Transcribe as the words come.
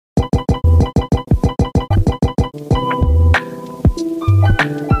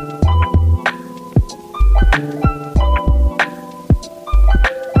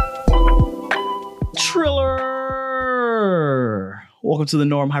Welcome to the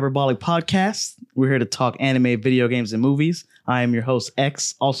Norm Hyperbolic Podcast. We're here to talk anime, video games, and movies. I am your host,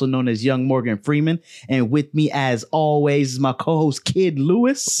 X, also known as Young Morgan Freeman. And with me, as always, is my co-host, Kid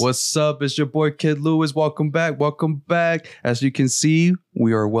Lewis. What's up? It's your boy, Kid Lewis. Welcome back. Welcome back. As you can see,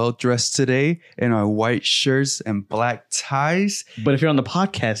 we are well dressed today in our white shirts and black ties. But if you're on the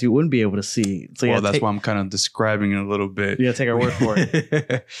podcast, you wouldn't be able to see. So well, that's why I'm kind of describing it a little bit. You gotta take our word for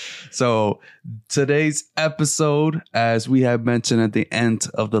it. So today's episode, as we have mentioned at the end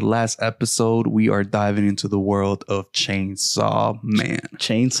of the last episode, we are diving into the world of Chainsaw Man.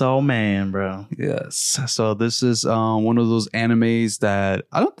 Chainsaw Man, bro. Yes. So this is one of those animes that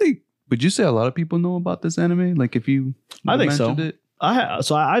I don't think, would you say a lot of people know about this anime? Like if you I think so. it?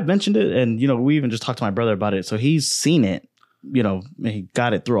 I mentioned it, and we even just talked to my brother about it. So he's seen it. He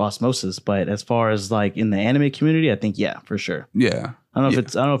got it through osmosis. But as far as like in the anime community, I think for sure. Yeah. I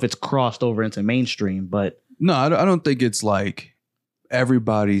don't know if it's crossed over into mainstream, but no, I don't think it's like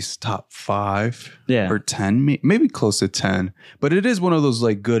everybody's top 5 or 10, maybe close to 10. But it is one of those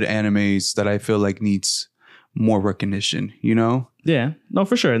like good animes that I feel like needs more recognition, Yeah, no,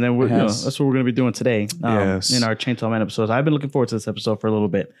 for sure. And then that's what we're going to be doing today in our Chainsaw Man episodes. I've been looking forward to this episode for a little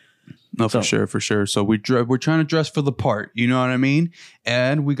bit. No, for sure. So we're trying to dress for the part, you know what I mean?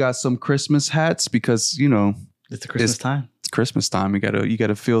 And we got some Christmas hats because, it's the Christmas time. It's Christmas time. You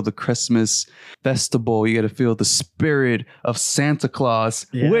gotta feel the Christmas festival. You gotta feel the spirit of Santa Claus,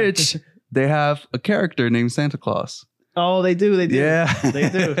 which they have a character named Santa Claus. Oh, they do. Yeah, they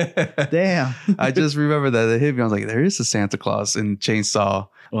do. Damn. I just remember that it hit me. I was like, there is a Santa Claus in Chainsaw.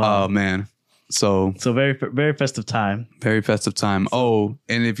 Wow. Oh man. So very, very festive time. Very festive time. Oh,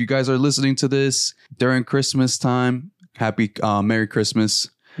 and if you guys are listening to this during Christmas time, happy Merry Christmas.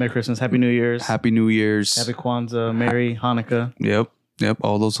 Merry Christmas. Happy New Year's. Happy New Year's. Happy Kwanzaa. Merry Hanukkah. Yep.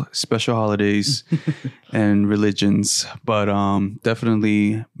 All those special holidays and religions. But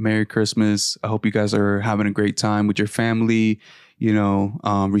definitely Merry Christmas. I hope you guys are having a great time with your family,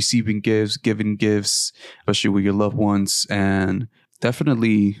 receiving gifts, giving gifts, especially with your loved ones. And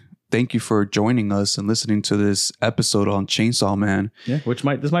definitely thank you for joining us and listening to this episode on Chainsaw Man. Yeah,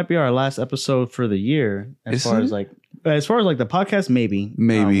 this might be our last episode for the year. As far as like the podcast, maybe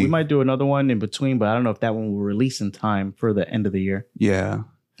we might do another one in between, but I don't know if that one will release in time for the end of the year. Yeah.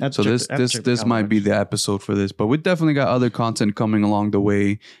 So this might be the episode for this, but we definitely got other content coming along the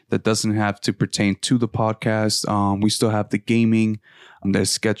way that doesn't have to pertain to the podcast. We still have the gaming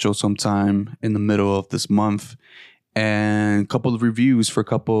that's scheduled sometime in the middle of this month. And a couple of reviews for a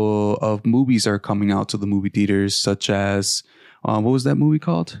couple of movies are coming out to the movie theaters, such as what was that movie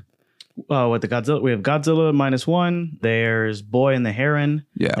called? The Godzilla. We have Godzilla -1. There's Boy and the Heron.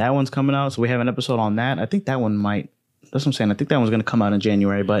 Yeah, that one's coming out. So we have an episode on that. I think that one might. That's what I'm saying. I think that one's going to come out in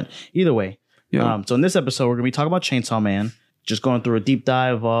January. But either way, so in this episode, we're going to be talking about Chainsaw Man. Just going through a deep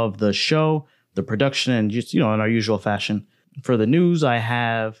dive of the show, the production, and just in our usual fashion. For the news, I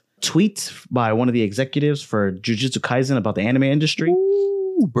have tweets by one of the executives for Jujutsu Kaisen about the anime industry.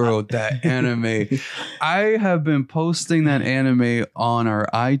 Ooh, bro, that anime. I have been posting that anime on our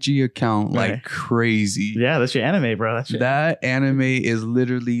IG account like crazy. Yeah, that's your anime, bro. That anime is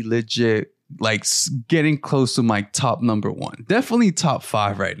literally legit. Like getting close to my top number 1, definitely top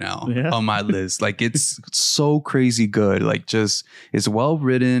 5 right now on my list. Like it's so crazy good. Like just it's well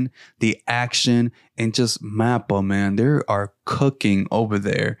written, the action, and just Mappa, man, they are cooking over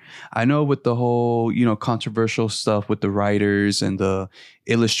there. I know with the whole controversial stuff with the writers and the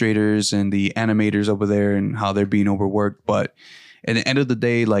illustrators and the animators over there and how they're being overworked, but at the end of the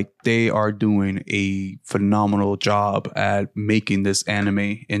day, like they are doing a phenomenal job at making this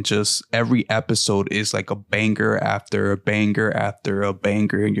anime, and just every episode is like a banger after a banger after a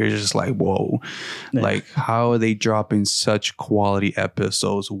banger, and you're just like, whoa, like how are they dropping such quality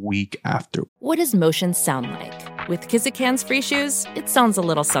episodes week after? What does motion sound like? With Kizikans free shoes, it sounds a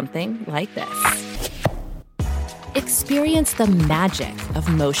little something like this. Experience the magic of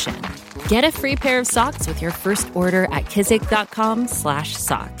motion. Get a free pair of socks with your first order at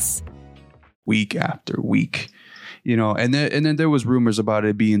kizik.com/socks. Week after week, and then there was rumors about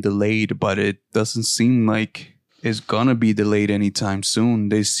it being delayed, but it doesn't seem like it's gonna be delayed anytime soon.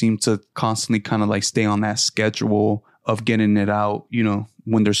 They seem to constantly kind of like stay on that schedule of getting it out,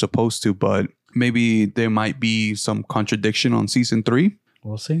 when they're supposed to, but maybe there might be some contradiction on season 3.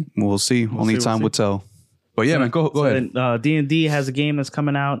 We'll see. Only time will tell. But yeah, man, go ahead. D&D has a game that's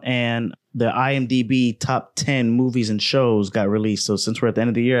coming out, and the IMDb top 10 movies and shows got released. So since we're at the end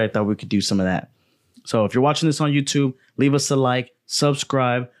of the year, I thought we could do some of that. So if you're watching this on YouTube, leave us a like,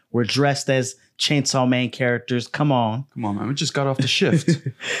 subscribe. We're dressed as Chainsaw Man characters. Come on, man. We just got off the shift.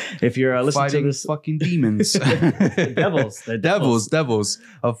 If you're listening fighting to this, fucking demons, They're devils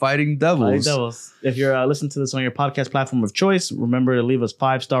of fighting devils. If you're listening to this on your podcast platform of choice, remember to leave us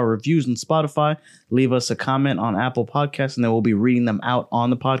 5-star reviews on Spotify. Leave us a comment on Apple Podcasts, and then we'll be reading them out on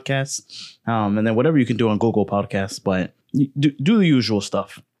the podcast. And then whatever you can do on Google Podcasts, but do the usual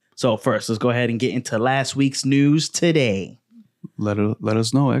stuff. So first, let's go ahead and get into last week's news today. Let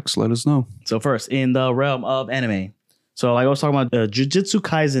us know, X. Let us know. So first, in the realm of anime. So like I was talking about, Jujutsu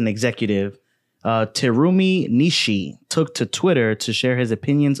Kaisen executive Terumi Nishi took to Twitter to share his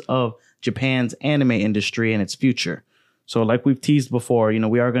opinions of Japan's anime industry and its future. So like we've teased before,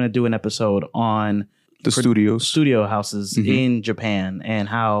 we are going to do an episode on the studio houses in Japan and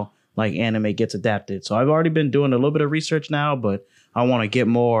how like anime gets adapted. So I've already been doing a little bit of research now, but I want to get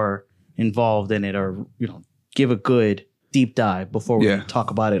more involved in it, or give a good deep dive before we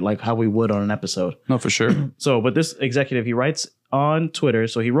talk about it like how we would on an episode. No, for sure. So, but this executive, he writes on Twitter.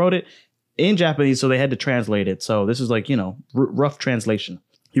 So he wrote it in Japanese, so they had to translate it. So this is like, rough translation.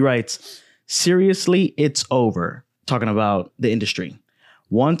 He writes, "Seriously, it's over." Talking about the industry.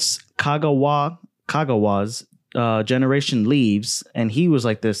 Once Kagawa's generation leaves, and he was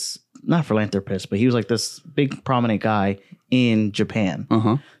like this, not philanthropist, but he was like this big prominent guy in Japan.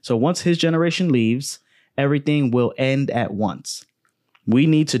 So once his generation leaves, everything will end at once. We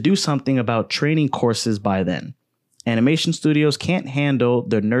need to do something about training courses by then. Animation studios can't handle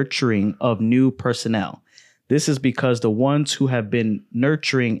the nurturing of new personnel. This is because the ones who have been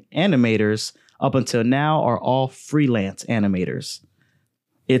nurturing animators up until now are all freelance animators.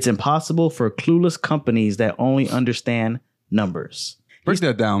 It's impossible for clueless companies that only understand numbers. Break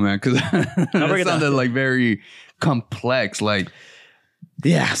that down, man, because it sounded like very complex. Like,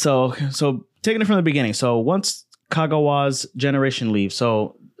 yeah. So taking it from the beginning. So once Kagawa's generation leaves,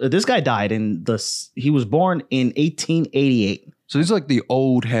 so this guy died he was born in 1888. So these are like the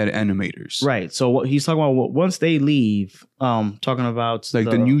old head animators, right? So what he's talking about, once they leave, talking about like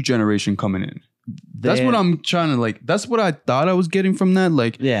the new generation coming in. That's what I'm trying to like. That's what I thought I was getting from that.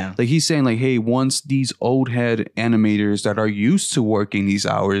 Like, yeah, like he's saying like, hey, once these old head animators that are used to working these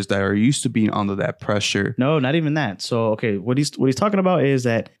hours, that are used to being under that pressure. No, not even that. So, okay, what he's talking about is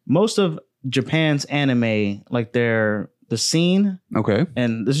that most of Japan's anime, like the scene. Okay.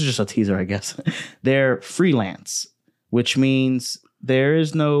 And this is just a teaser, I guess. They're freelance, which means there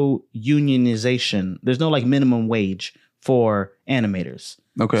is no unionization. There's no like minimum wage for animators.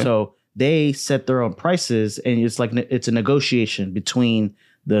 Okay. So they set their own prices, and it's a negotiation between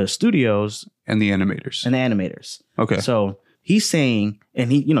the studios and the animators. Okay. So he's saying,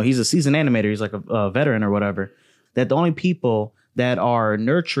 and he's a seasoned animator. He's like a veteran or whatever, that the only people that are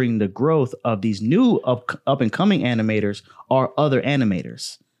nurturing the growth of these new up and coming animators are other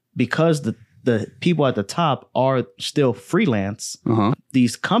animators, because the people at the top are still freelance.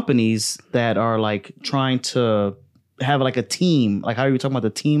 These companies that are like trying to have like a team, like how you were talking about the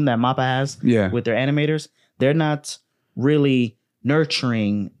team that MAPPA has with their animators, they're not really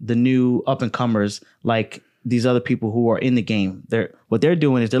nurturing the new up and comers like these other people who are in the game. What they're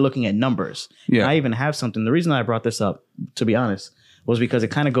doing is they're looking at numbers. Yeah. I even have something. The reason I brought this up, to be honest, was because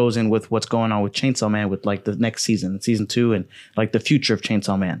it kind of goes in with what's going on with Chainsaw Man with like the next season 2, and like the future of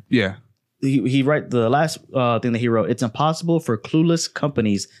Chainsaw Man. Yeah. He write the last thing that he wrote. It's impossible for clueless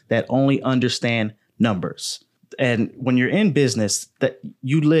companies that only understand numbers. And when you're in business, that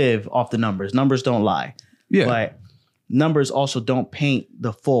you live off the numbers. Numbers don't lie. Yeah. But numbers also don't paint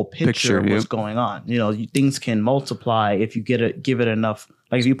the full picture of what's going on. Things can multiply if you give it enough.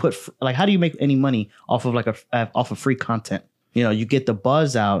 Like if you put how do you make any money off of off of free content? You get the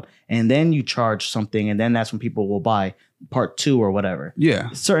buzz out, and then you charge something, and then that's when people will buy part 2 or whatever.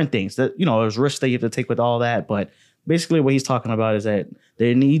 Yeah. Certain things that there's risks that you have to take with all that, but basically what he's talking about is that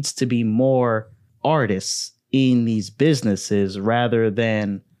there needs to be more artists in these businesses rather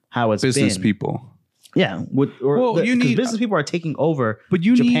than how it's business been. People. Yeah. You need business people are taking over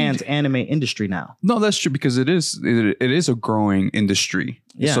Japan's anime industry now. No, that's true, because it is a growing industry.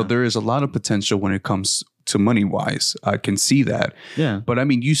 Yeah. So there is a lot of potential when it comes to money wise. I can see that. Yeah. But I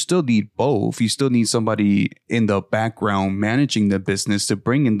mean, you still need both. You still need somebody in the background managing the business to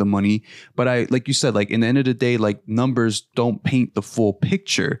bring in the money. But like you said, like in the end of the day, like numbers don't paint the full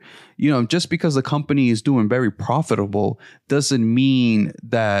picture. Just because the company is doing very profitable doesn't mean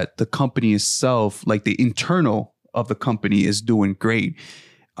that the company itself, like the internal of the company, is doing great.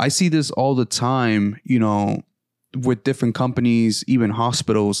 I see this all the time, with different companies, even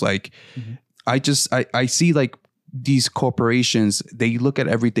hospitals. Like, I see like these corporations, they look at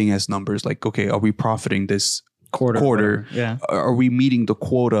everything as numbers. Like, okay, are we profiting this quarter. Yeah. Are we meeting the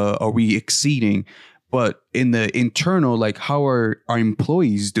quota? Are we exceeding? But in the internal, like, how are our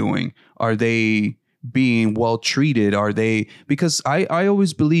employees doing? Are they being well treated? Are they, because I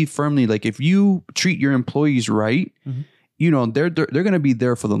always believe firmly, like, if you treat your employees right, they're going to be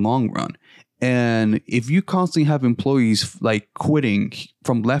there for the long run. And if you constantly have employees like quitting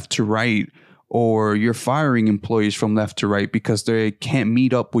from left to right, or you're firing employees from left to right because they can't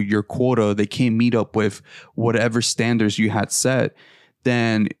meet up with your quota, they can't meet up with whatever standards you had set,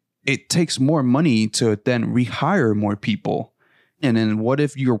 then it takes more money to then rehire more people. And then what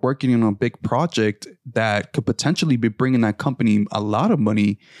if you're working on a big project that could potentially be bringing that company a lot of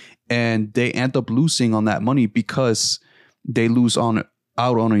money, and they end up losing on that money because they lose out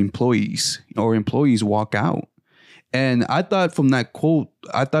on employees, or employees walk out? And I thought from that quote,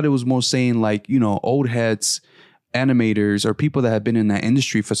 I thought it was more saying like, old heads, animators, or people that have been in that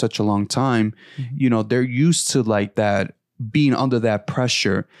industry for such a long time, they're used to like that, being under that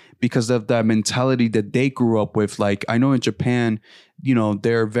pressure because of that mentality that they grew up with. Like, I know in Japan,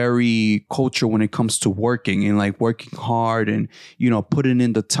 they're very cultural when it comes to working and like working hard and, putting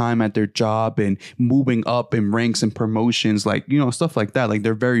in the time at their job and moving up in ranks and promotions, like, stuff like that. Like,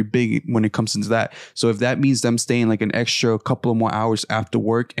 they're very big when it comes into that. So if that means them staying like an extra couple of more hours after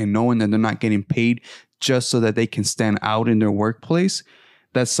work and knowing that they're not getting paid just so that they can stand out in their workplace,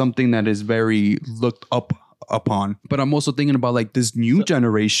 that's something that is very looked up upon. But I'm also thinking about like this new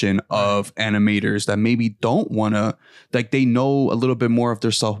generation of animators that maybe don't want to, like, they know a little bit more of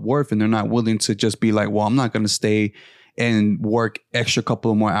their self-worth and they're not willing to just be like, well, I'm not going to stay and work extra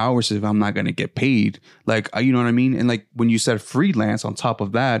couple of more hours if I'm not going to get paid. Like, you know what I mean? And like when you said freelance on top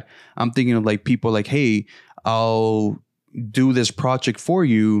of that, I'm thinking of like people like, hey, I'll do this project for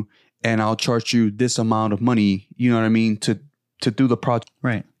you and I'll charge you this amount of money, you know what I mean, to do the project.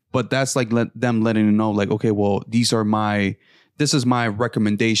 Right. But that's like them letting them know, like, okay, well, this is my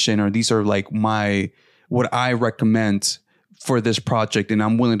recommendation, or these are like what I recommend for this project, and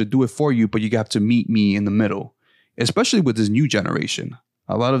I'm willing to do it for you, but you have to meet me in the middle. Especially with this new generation.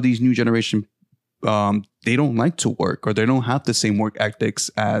 A lot of these new generation, they don't like to work, or they don't have the same work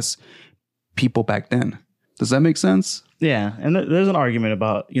ethics as people back then. Does that make sense? Yeah, and there's an argument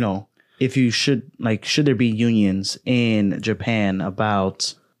about, if you should there be unions in Japan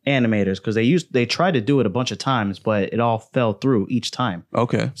about animators, because they tried to do it a bunch of times, but it all fell through each time.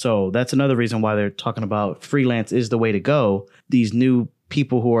 Okay. So that's another reason why they're talking about freelance is the way to go. These new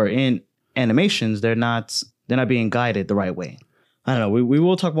people who are in animations, they're not being guided the right way. I don't know. We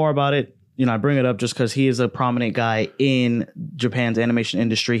will talk more about it. I bring it up just because he is a prominent guy in Japan's animation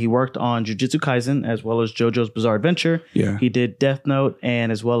industry. He worked on Jujutsu Kaisen as well as JoJo's Bizarre Adventure. Yeah. He did Death Note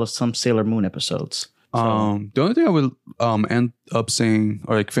and as well as some Sailor Moon episodes. So, the only thing I would end up saying,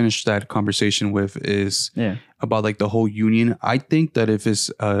 or like finish that conversation with, is about like the whole union. I think that if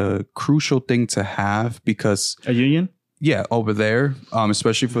it's a crucial thing to have, because a union? Yeah, over there,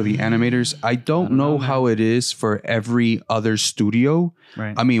 especially for the animators. I don't know how it is for every other studio.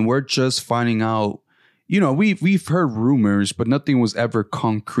 Right. I mean, we're just finding out, we've heard rumors, but nothing was ever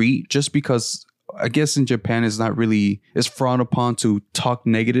concrete, just because I guess in Japan it's frowned upon to talk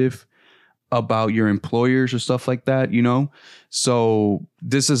negative about your employers or stuff like that, So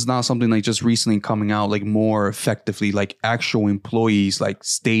this is not something like just recently coming out like more effectively, like actual employees like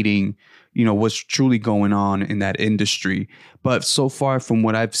stating, what's truly going on in that industry. But so far from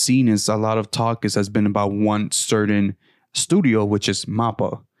what I've seen is a lot of talk has been about one certain studio, which is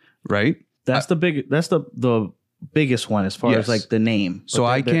MAPPA, right? That's the biggest one as far as like the name. So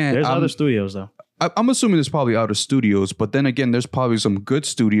there's other studios though. I'm assuming there's probably other studios, but then again, there's probably some good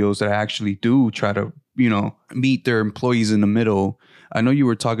studios that actually do try to, meet their employees in the middle. I know you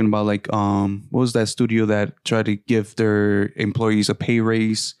were talking about like, what was that studio that tried to give their employees a pay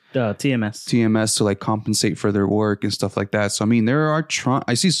raise? TMS to like compensate for their work and stuff like that. So, I mean,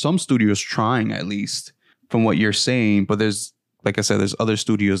 I see some studios trying, at least from what you're saying, but there's, like I said, there's other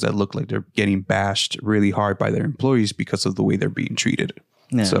studios that look like they're getting bashed really hard by their employees because of the way they're being treated.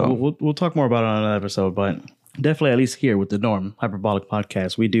 Yeah, so we'll talk more about it on another episode, but definitely at least here with the Norm Hyperbolic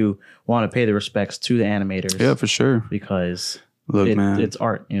Podcast, we do want to pay the respects to the animators. Yeah, for sure. Because man, it's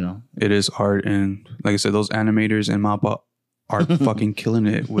art, It is art, and like I said, those animators in MAPPA are fucking killing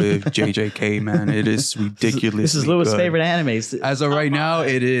it with JJK, man. It is ridiculous. This is Louis' favorite anime. As of right now,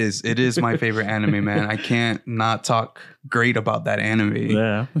 it is. It is my favorite anime, man. I can't not talk great about that anime.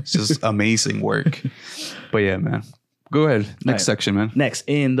 Yeah. It's just amazing work. But yeah, man. Go ahead. Next section, man. Next,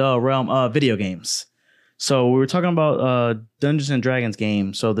 in the realm of video games. So we were talking about Dungeons and Dragons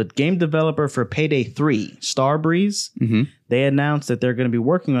game. So the game developer for Payday 3, Starbreeze, they announced that they're going to be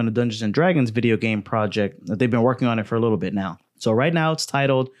working on a Dungeons and Dragons video game project. That they've been working on it for a little bit now. So right now it's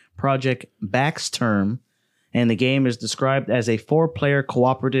titled Project Baxterm, and the game is described as a 4-player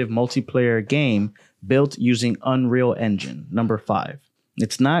cooperative multiplayer game built using Unreal Engine, number 5.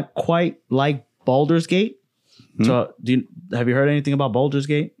 It's not quite like Baldur's Gate. So have you heard anything about Baldur's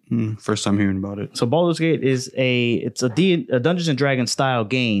Gate? First time hearing about it. So Baldur's Gate is a Dungeons and Dragons style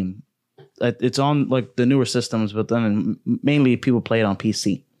game. It's on like the newer systems, but then mainly people play it on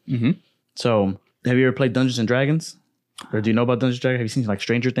PC. So have you ever played Dungeons and Dragons? Or do you know about Dungeons and Dragons? Have you seen like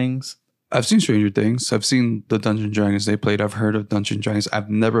Stranger Things? I've seen Stranger Things. I've seen the Dungeons and Dragons they played. I've heard of Dungeons and Dragons. I've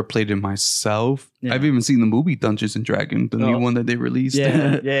never played it myself. Yeah. I've even seen the movie Dungeons and Dragons, the new one that they released.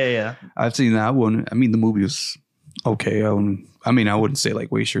 Yeah. I've seen that one. I mean, the movie was okay. I wouldn't say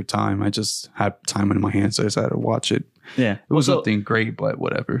like waste your time. I just had time in my hands, so I decided to watch it. Yeah. It was nothing great, but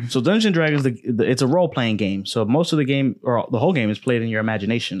whatever. So Dungeons and Dragons, it's a role-playing game. So most of the game, or the whole game, is played in your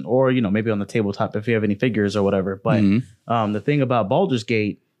imagination, or maybe on the tabletop if you have any figures or whatever. But the thing about Baldur's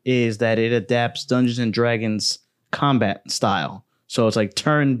Gate is that it adapts Dungeons and Dragons combat style. So it's like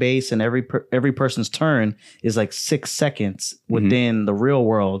turn-based, and every person's turn is like 6 seconds within the real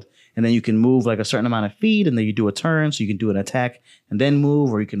world. And then you can move like a certain amount of feet, and then you do a turn. So you can do an attack and then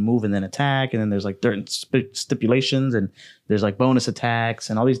move, or you can move and then attack. And then there's like certain stipulations, and there's like bonus attacks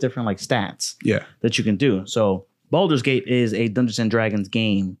and all these different like stats that you can do. So Baldur's Gate is a Dungeons and Dragons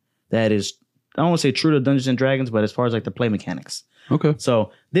game that is, I don't want to say true to Dungeons and Dragons, but as far as like the play mechanics. Okay.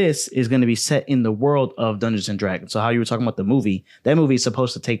 So this is going to be set in the world of Dungeons and Dragons. So how you were talking about the movie, that movie is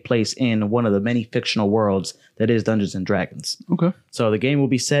supposed to take place in one of the many fictional worlds that is Dungeons and Dragons. Okay. So the game will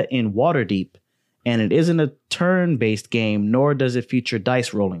be set in Waterdeep, and it isn't a turn-based game, nor does it feature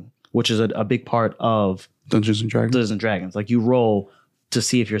dice rolling, which is a big part of Dungeons and Dragons. Like you roll to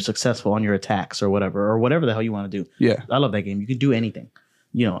see if you're successful on your attacks or whatever the hell you want to do. Yeah. I love that game. You can do anything,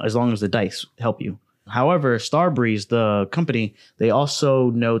 as long as the dice help you. However, Starbreeze, the company, they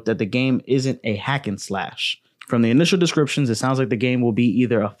also note that the game isn't a hack and slash. From the initial descriptions, it sounds like the game will be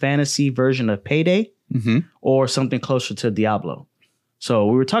either a fantasy version of Payday or something closer to Diablo. So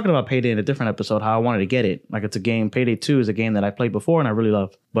we were talking about Payday in a different episode, how I wanted to get it. Like it's a game, Payday 2 is a game that I played before and I really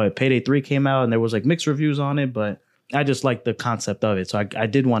love. But Payday 3 came out and there was like mixed reviews on it, but I just like the concept of it. So I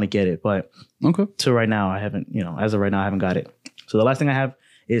did want to get it, but to right now, I haven't, as of right now, I haven't got it. So the last thing I have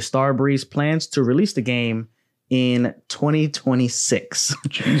is Starbreeze plans to release the game in 2026.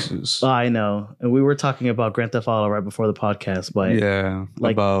 Jesus. I know. And we were talking about Grand Theft Auto right before the podcast, but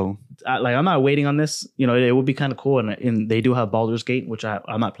I'm not waiting on this. It would be kind of cool. And they do have Baldur's Gate, which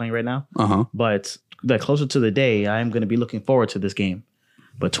I'm not playing right now. But closer to the day, I am going to be looking forward to this game.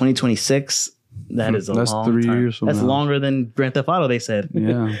 But 2026, that's 3 years from That's now. longer than Grand Theft Auto, they said.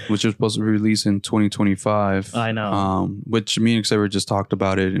 Yeah, which is supposed to be released in 2025. I know. Which me and Xavier just talked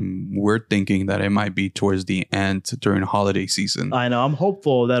about it, and we're thinking that it might be towards the end during holiday season. I know. I'm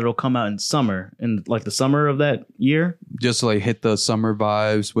hopeful that it'll come out in summer, in like the summer of that year. Just to, like hit the summer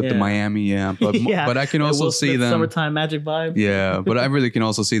vibes with the Miami, but I can also see them summertime magic vibe. Yeah, but I really can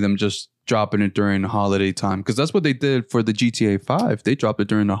also see them just dropping it during holiday time, because that's what they did for the GTA 5. They dropped it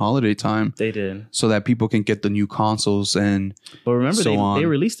during the holiday time. They did, so that people can get the new consoles and. But remember, they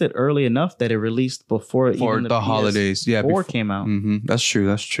released it early enough that it released before even the holidays. Yeah, before came out. That's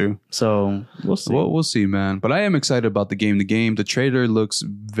true. So we'll see. We'll see, man. But I am excited about the game. The trailer looks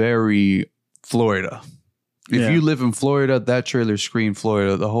very Florida. If you live in Florida, that trailer screamed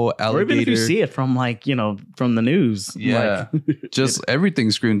Florida. The whole alligator. Or even if you see it from from the news. Yeah. Just everything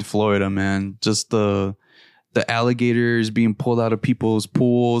screamed Florida, man. Just the alligators being pulled out of people's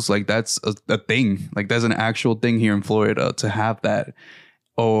pools. Like that's a thing. Like that's an actual thing here in Florida to have that.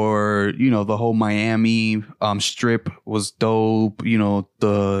 Or, the whole Miami strip was dope.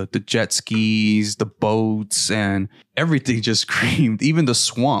 The jet skis, the boats, and everything just screamed. Even the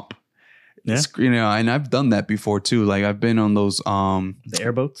swamp. Yeah. And I've done that before too. Like I've been on those the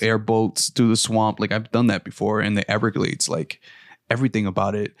airboats through the swamp. Like I've done that before in the Everglades. Like everything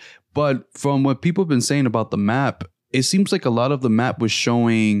about it. But from what people have been saying about the map, it seems like a lot of the map was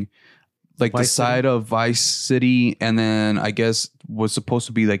showing like the side of Vice City, and then I guess was supposed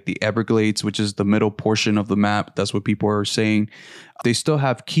to be like the Everglades, which is the middle portion of the map. That's what people are saying. They still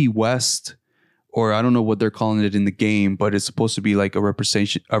have Key West, or I don't know what they're calling it in the game, but it's supposed to be like a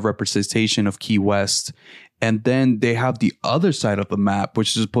representation of Key West. And then they have the other side of the map,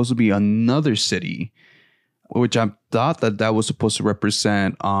 which is supposed to be another city, which I thought that was supposed to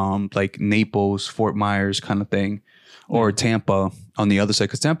represent like Naples, Fort Myers kind of thing. or Tampa on the other side,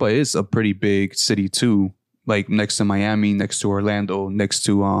 because Tampa is a pretty big city too, like next to Miami, next to Orlando, next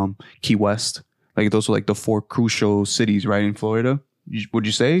to Key West. Like those are like the 4 crucial cities right in Florida. Would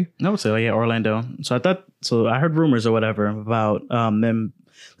you say? I would say, Orlando. So I heard rumors or whatever about them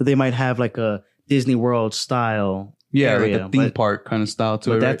that they might have like a Disney World style area, like a theme park kind of style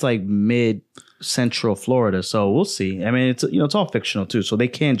to it. But that's like mid Central Florida, so we'll see. I mean, it's all fictional too, so they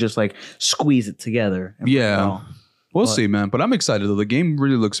can't just like squeeze it together. We'll see, man. But I'm excited though. The game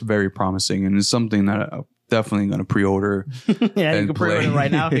really looks very promising, and it's something that I'm definitely going to pre-order. Yeah, you can pre-order it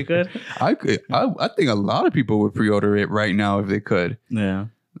right now if you could. I think a lot of people would pre-order it right now if they could. Yeah,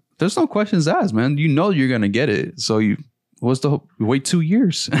 there's no questions asked, man. You know you're going to get it, so wait 2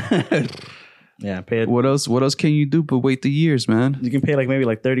 years. Yeah, pay it. What else can you do but wait the years, man? You can pay maybe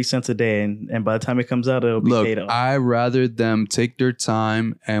 30 cents a day, and by the time it comes out, it'll be paid off. I'd rather them take their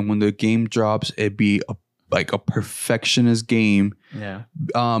time, and when the game drops, it be a perfectionist game. Yeah.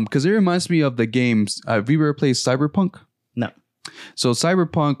 Because it reminds me of the games. Have you ever played Cyberpunk? No. So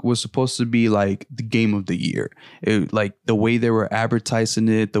Cyberpunk was supposed to be like the game of the year. Like the way they were advertising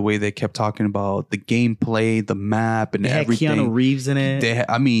it, the way they kept talking about the gameplay, the map, and everything. They had Keanu Reeves in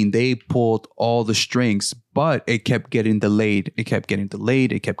it. They pulled all the strings, but it kept getting delayed. It kept getting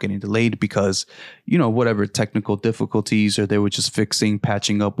delayed because, whatever technical difficulties, or they were just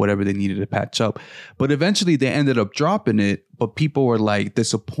patching up whatever they needed to patch up. But eventually they ended up dropping it, but people were like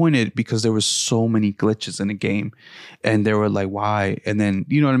disappointed because there were so many glitches in the game, and they were like, why? And then,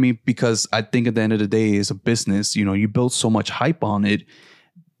 you know what I mean? Because I think at the end of the day, it's a business. You build so much hype on it.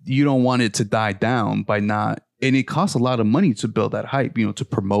 You don't want it to die down by not, and it costs a lot of money to build that hype, to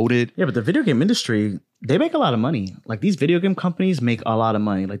promote it. Yeah, but the video game industry, they make a lot of money. Like these video game companies make a lot of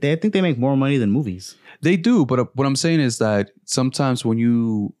money. Like I think they make more money than movies. They do, but what I'm saying is that sometimes when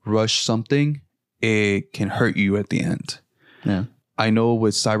you rush something, it can hurt you at the end. Yeah. I know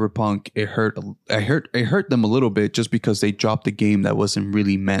with Cyberpunk, it hurt them a little bit just because they dropped a game that wasn't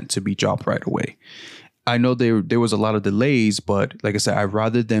really meant to be dropped right away. I know there was a lot of delays, but like I said, I'd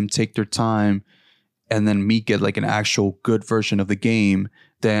rather them take their time and then me get like an actual good version of the game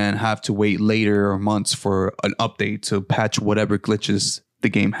than have to wait later or months for an update to patch whatever glitches the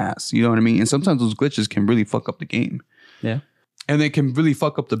game has. You know what I mean? And sometimes those glitches can really fuck up the game. Yeah. And they can really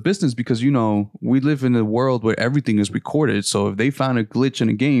fuck up the business because, we live in a world where everything is recorded. So if they found a glitch in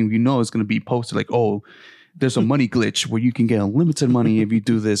a game, it's going to be posted like, oh, there's a money glitch where you can get unlimited money if you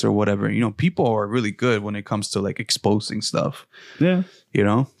do this or whatever. People are really good when it comes to like exposing stuff. Yeah.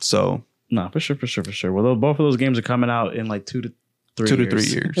 So. No, for sure. Well, both of those games are coming out in like 2 to 3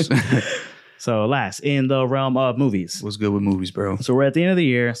 years. So last, in the realm of movies. What's good with movies, bro? So we're at the end of the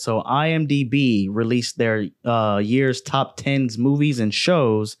year. So IMDb released their year's top 10s movies and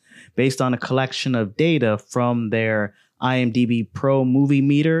shows based on a collection of data from their IMDb Pro Movie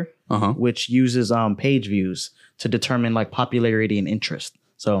Meter, which uses page views to determine like popularity and interest.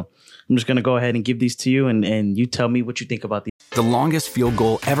 So I'm just going to go ahead and give these to you, and you tell me what you think about these. The longest field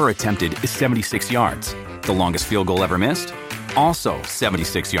goal ever attempted is 76 yards. The longest field goal ever missed? Also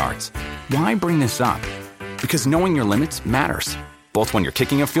 76 yards. Why bring this up? Because knowing your limits matters, both when you're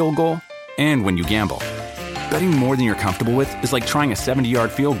kicking a field goal and when you gamble. Betting more than you're comfortable with is like trying a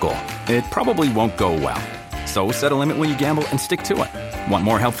 70-yard field goal. It probably won't go well. So set a limit when you gamble and stick to it. Want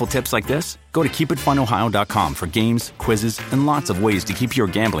more helpful tips like this? Go to keepitfunohio.com for games, quizzes, and lots of ways to keep your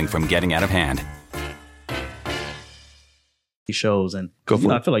gambling from getting out of hand. Shows, and I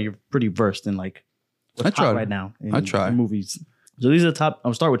feel like you're pretty versed in like what's hot right now in movies. So these are the top.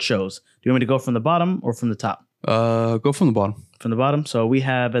 I'll start with shows. Do you want me to go from the bottom or from the top? Go from the bottom. From the bottom. So we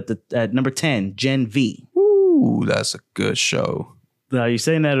have at number 10, Gen V. Ooh, that's a good show. You're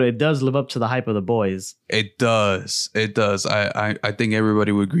saying that it does live up to the hype of The Boys. It does. I think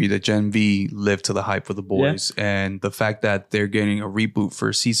everybody would agree that Gen V lived to the hype of The Boys, and the fact that they're getting a reboot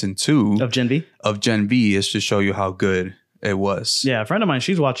for season 2 of Gen V is to show you how good it was. Yeah, a friend of mine,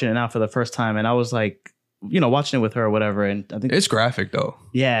 she's watching it now for the first time, and I was like, watching it with her or whatever, and I think it's graphic though.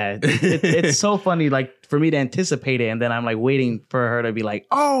 Yeah, it's so funny, like for me to anticipate it, and then I'm like waiting for her to be like,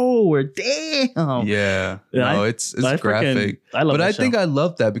 "Oh, we're damn." Yeah, no, it's graphic. I love, but I think I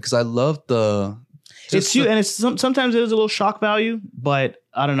love that because I love the. It's you, and it's sometimes it is a little shock value, but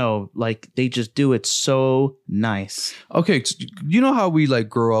I don't know, like they just do it so nice. Okay, you know how we like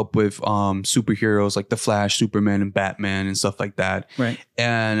grow up with superheroes like the Flash, Superman, and Batman and stuff like that, right?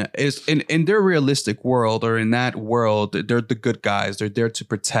 And it's in their realistic world, or in that world, they're the good guys. They're there to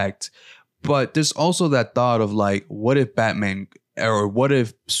protect. But there's also that thought of like, what if Batman or what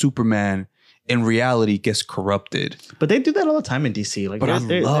if Superman in reality gets corrupted. But they do that all the time in DC. Like, but I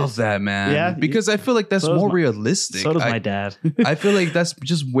love that, man. Yeah, because I feel like that's more realistic. So does my dad. I feel like that's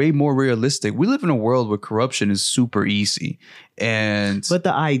just way more realistic. We live in a world where corruption is super easy, but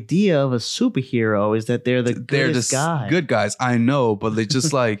the idea of a superhero is that they're the goodest guy. Good guys. I know, but they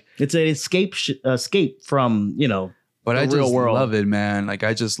just like it's an escape from But I just love it, man. Like,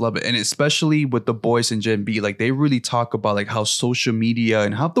 I just love it. And especially with The Boys and Gen B, like, they really talk about, like, how social media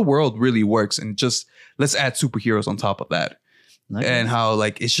and how the world really works. And just, let's add superheroes on top of that. Nice. And how,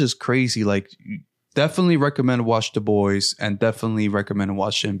 like, it's just crazy. Like, definitely recommend watch The Boys and definitely recommend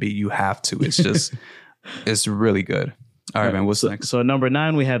watch Gen B. You have to. It's just, it's really good. All right, man. What's next? So number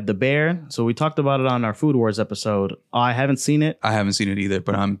 9, we have The Bear. So we talked about it on our Food Wars episode. I haven't seen it. I haven't seen it either,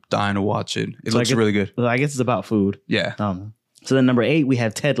 but I'm dying to watch it. It looks really good. I guess it's about food. Yeah. So then number 8, we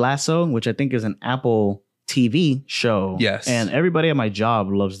have Ted Lasso, which I think is an Apple TV show. Yes. And everybody at my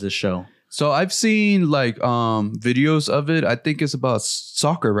job loves this show. So I've seen like videos of it. I think it's about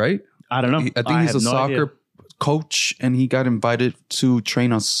soccer, right? I don't know. I think he's a soccer coach, and he got invited to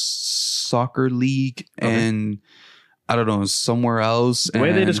train on soccer league and I don't know, somewhere else. The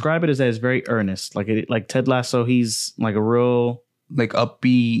way they describe it is that it's very earnest. Like Ted Lasso, he's like a real like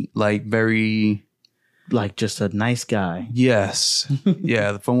upbeat, like very like just a nice guy. Yes.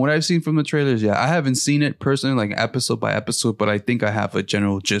 Yeah. From what I've seen from the trailers, yeah. I haven't seen it personally, like episode by episode, but I think I have a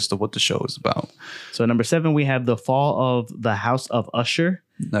general gist of what the show is about. So number 7, we have The Fall of the House of Usher,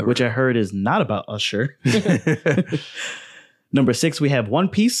 which I heard is not about Usher. Number 6, we have One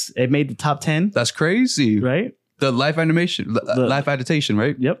Piece. It made the top 10. That's crazy. Right? The live animation, live adaptation,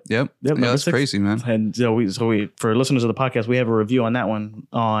 right? Yep. Yeah, that's 6. Crazy, man. And so we for listeners of the podcast, we have a review on that one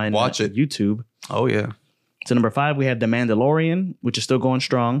on YouTube. Oh yeah. So number 5, we have The Mandalorian, which is still going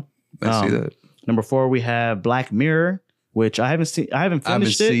strong. I see that. Number 4, we have Black Mirror, which I haven't seen. I haven't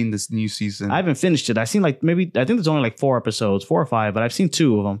seen this new season. I haven't finished it. I've seen I think there's only like 4 episodes, 4 or 5, but I've seen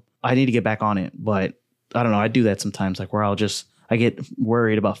 2 of them. I need to get back on it, but I don't know. I do that sometimes, like where I get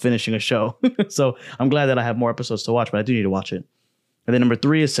worried about finishing a show. So I'm glad that I have more episodes to watch, but I do need to watch it. And then number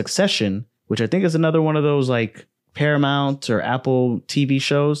 3 is Succession, which I think is another one of those like Paramount or Apple TV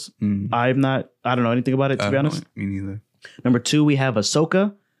shows. I don't know anything about it, to be honest. Me neither. Number 2, we have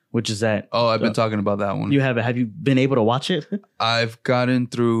Ahsoka, which is that. Oh, I've been talking about that one. You have it. Have you been able to watch it? I've gotten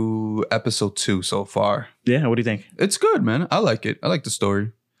through episode 2 so far. Yeah. What do you think? It's good, man. I like it. I like the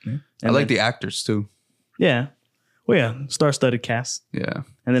story. Yeah. I like the actors too. Yeah. Well, yeah. Star-studded cast. Yeah.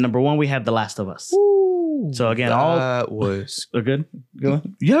 And then number 1, we have The Last of Us. Ooh, so again, that was good.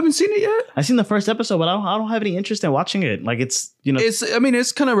 Good. You haven't seen it yet? I've seen the first episode, but I don't have any interest in watching it. Like it's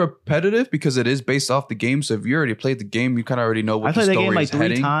it's kind of repetitive because it is based off the game. So if you already played the game, you kind of already know what the story is heading. I played the game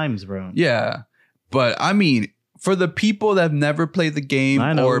like 3 times, bro. Yeah, but I mean, for the people that have never played the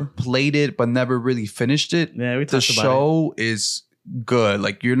game or played it but never really finished it, the show is good.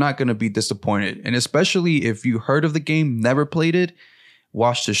 Like you're not gonna be disappointed, and especially if you heard of the game, never played it,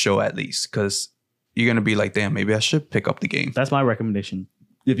 watch the show at least because you're gonna be like, damn, maybe I should pick up the game. That's my recommendation.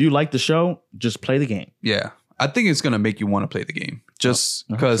 If you like the show, just play the game. Yeah, I think it's gonna make you want to play the game just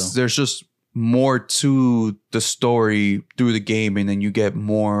because there's just more to the story through the game, and then you get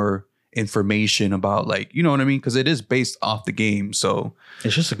more information about, like, you know what I mean? Because it is based off the game, so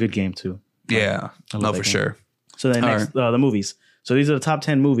it's just a good game too. Yeah, no, for sure. So then next, the movies. So these are the top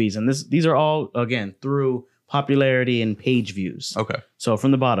 10 movies, and these are all again through popularity and page views. Okay. So from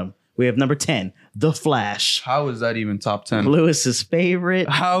the bottom, we have number 10, The Flash. How is that even top 10? Lewis's favorite.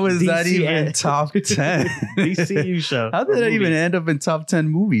 How is that even top 10? DCU show. How did that even end up in top 10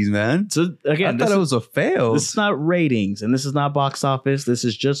 movies, man? So again, I thought it was a fail. This is not ratings, and this is not box office. This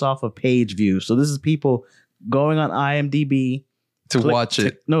is just off of page views. So this is people going on IMDb to watch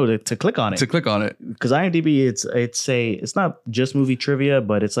it. To click on it. To click on it. Because IMDb, it's not just movie trivia,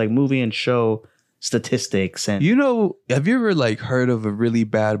 but it's like movie and show statistics. And have you ever like heard of a really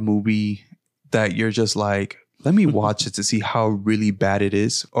bad movie that you're just like, let me watch it to see how really bad it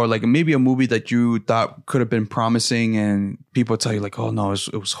is? Or like maybe a movie that you thought could have been promising and people tell you like, oh no,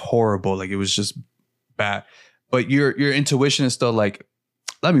 it was horrible. Like it was just bad. But your intuition is still like,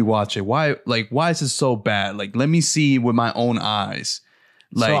 let me watch it. Why is it so bad? Like, let me see with my own eyes.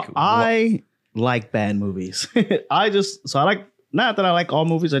 Like, so I like bad movies. I like, not that I like all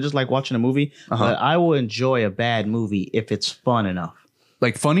movies. I just like watching a movie. But I will enjoy a bad movie if it's fun enough.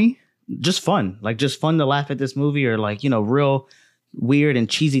 Like funny? Just fun. Like just fun to laugh at this movie, or like, real weird and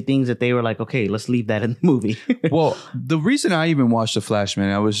cheesy things that they were like, okay, let's leave that in the movie. Well, the reason I even watched The Flash,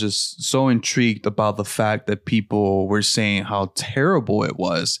 man, I was just so intrigued about the fact that people were saying how terrible it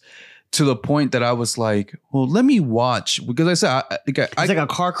was, to the point that I was like, well, let me watch, because I said it's like a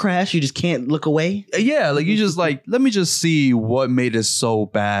car crash. You just can't look away. Yeah, like you just like, let me just see what made it so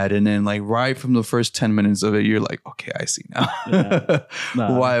bad. And then like right from the first 10 minutes of it, you're like, okay, I see now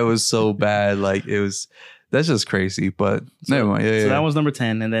why it was so bad. Like that's just crazy, but never mind. So that was number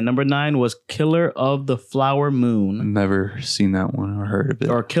 10. And then number 9 was Killer of the Flower Moon. Never seen that one or heard of it.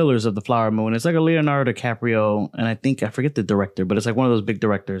 Or Killers of the Flower Moon. It's like a Leonardo DiCaprio. And I forget the director, but it's like one of those big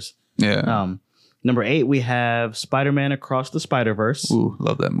directors. Yeah. Number 8, we have Spider-Man Across the Spider-Verse. Ooh,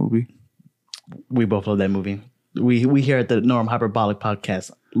 love that movie. We both love that movie. We here at the Norm Hyperbolic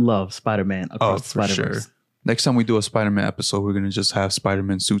Podcast love Spider-Man Across the Spider-Verse. Sure. Next time we do a Spider-Man episode, we're going to just have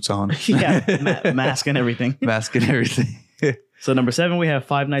Spider-Man suits on. Yeah, mask and everything. Mask and everything. So number 7, we have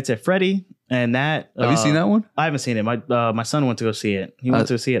Five Nights at Freddy. And that... Have you seen that one? I haven't seen it. My son went to go see it. He went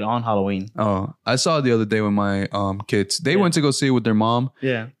to see it on Halloween. Oh, I saw it the other day with my kids. They went to go see it with their mom.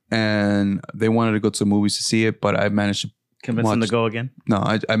 Yeah. And they wanted to go to the movies to see it, but I managed to... Convince them to go again? No,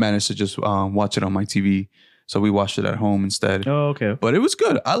 I managed to just watch it on my TV. So we watched it at home instead. Oh, okay. But it was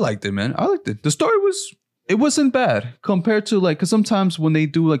good. I liked it, man. I liked it. The story was... It wasn't bad compared to like, because sometimes when they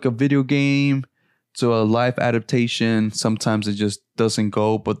do like a video game to a live adaptation, sometimes it just doesn't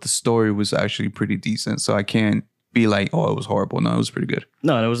go. But the story was actually pretty decent. So I can't be like, oh, it was horrible. No, it was pretty good.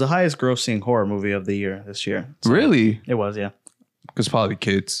 No, it was the highest grossing horror movie of the year this year. So really? It was, yeah. Because probably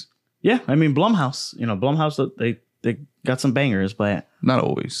kids. Yeah. I mean, Blumhouse, Blumhouse, they got some bangers, but. Not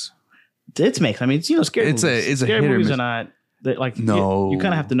always. It's mixed. I mean, it's, scary movies. It's a scary hit or movies miss. are not. Like no, you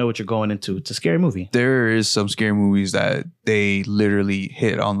kind of have to know what you're going into. It's a scary movie. There is some scary movies that they literally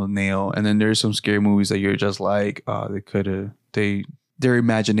hit on the nail, and then there's some scary movies that you're just like, oh, their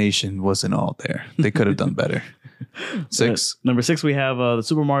imagination wasn't all there. They could have done better. 6. Number 6, we have the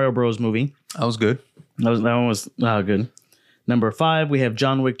Super Mario Bros. Movie. That was good. That one was good. Number 5, we have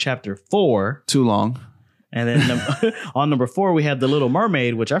John Wick Chapter 4. Too long. And then on number 4, we have The Little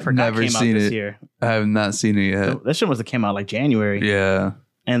Mermaid, which I forgot came out this year. I have not seen it yet. That shit must have came out like January. Yeah.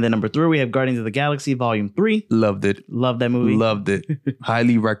 And then number 3, we have Guardians of the Galaxy Volume 3. Loved it. Loved that movie. Loved it.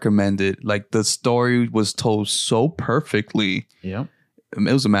 Highly recommend it. Like the story was told so perfectly. Yeah.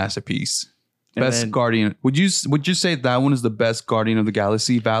 It was a masterpiece. Best Guardian. Would you say that one is the best Guardian of the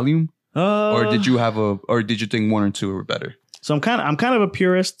Galaxy volume? Or did you think 1 or 2 were better? So I'm kind of a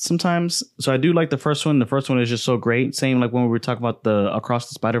purist sometimes. So I do like the first one. The first one is just so great. Same like when we were talking about the Across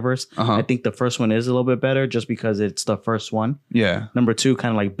the Spider-Verse. I think the first one is a little bit better just because it's the first one. Yeah. Number 2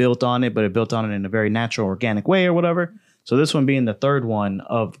 kind of like built on it, but it built on it in a very natural, organic way or whatever. So this one being the third one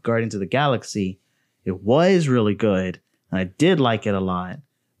of Guardians of the Galaxy, it was really good. And I did like it a lot,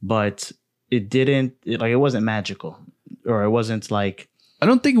 but it wasn't magical, or it wasn't like. I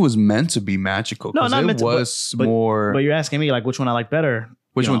don't think it was meant to be magical. No, not meant to. More. But you're asking me like which one I like better.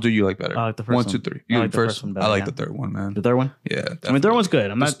 Which one do you like better? I like the first 1, 2, 3. I like the first one better. I like the third one, man. The third one? Yeah. Definitely. I mean, the third one's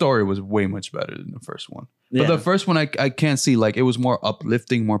good. The story was way much better than the first one. Yeah. But the first one, I can't see. Like, it was more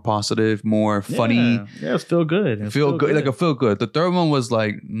uplifting, more positive, more funny. Yeah, it's feel good. Feel good. Like a feel good. The third one was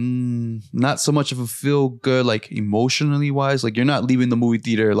like, not so much of a feel good, like emotionally wise. Like, you're not leaving the movie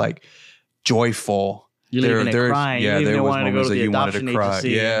theater like joyful. You're leaving it crying. Yeah, there was moments that you wanted to cry. agency.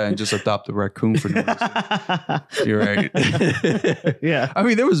 Yeah, and just adopt a raccoon for no reason. You're right. Yeah. I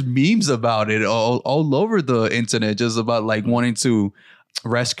mean, there was memes about it all over the internet, just about like wanting to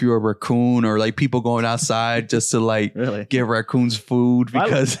rescue a raccoon, or like people going outside just to like give raccoons food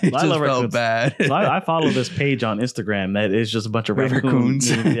because it just felt bad. So I follow this page on Instagram that is just a bunch of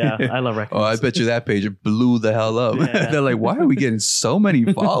raccoons. Yeah, I love raccoons. Oh, I bet you that page blew the hell up. Yeah. They're like, why are we getting so many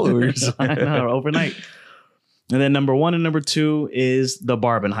followers? I know, overnight. And then number 1 and number 2 is the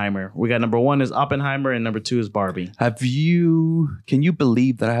Barbenheimer. We got number 1 is Oppenheimer and number 2 is Barbie. Can you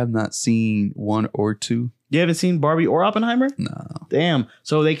believe that I have not seen 1 or 2? You haven't seen Barbie or Oppenheimer? No. Damn.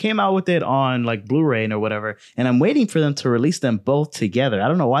 So they came out with it on like Blu-ray or whatever. And I'm waiting for them to release them both together. I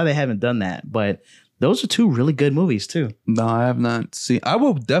don't know why they haven't done that, but those are 2 really good movies too. No, I have not seen. I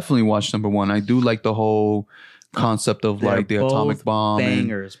will definitely watch number 1. I do like the whole concept of like the atomic bomb,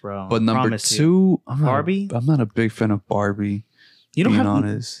 bangers, bro. But number 2, Barbie. I'm not a big fan of Barbie. You don't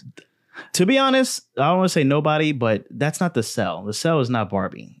honest. To be honest, I don't want to say nobody, but that's not The Cell. The Cell is not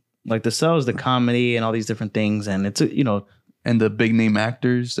Barbie. Like The Cell is the comedy and all these different things, and it's and the big name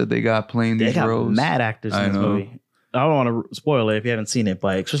actors that they got playing these roles. They got mad actors in this movie. I don't want to spoil it if you haven't seen it,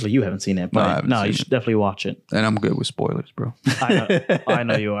 but especially you haven't seen it. But no, you should definitely watch it. And I'm good with spoilers, bro. I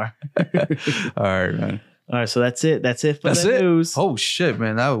know you are. All right, man. All right, so that's it. That's it for the news. Oh, shit,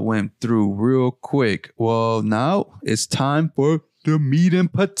 man. That went through real quick. Well, now it's time for The meat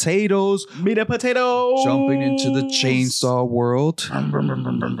and potatoes. Meat and potatoes. Jumping into the chainsaw world.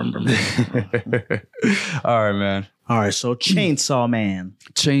 All right, man. All right, so Chainsaw Man.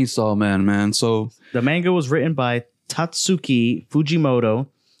 Chainsaw Man, man. So the manga was written by Tatsuki Fujimoto,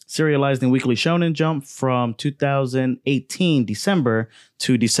 serialized in Weekly Shonen Jump from 2018 December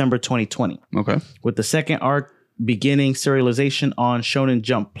to December 2020. Okay. With the second arc beginning serialization on Shonen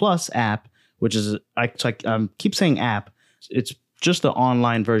Jump Plus app, which is I keep saying app. It's just the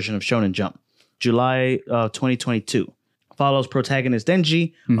online version of Shonen Jump. July 2022. Follows protagonist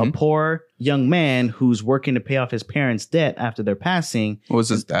Denji, a poor young man who's working to pay off his parents' debt after their passing. What was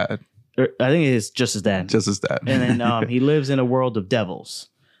his dad? I think it is just his dad. Just his dad. And then he lives in a world of devils.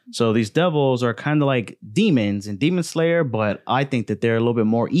 So these devils are kind of like demons in Demon Slayer, but I think that they're a little bit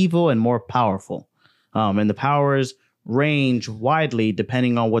more evil and more powerful. And the powers range widely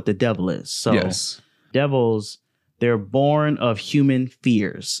depending on what the devil is. So devils, they're born of human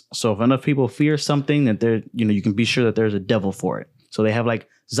fears. So if enough people fear something, that they're, you can be sure that there's a devil for it. So they have like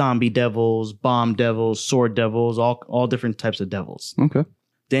zombie devils, bomb devils, sword devils, all different types of devils. Okay.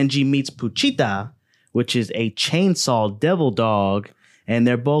 Denji meets Puchita, which is a chainsaw devil dog, and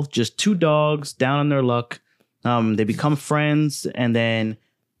they're both just two dogs down on their luck. They become friends and then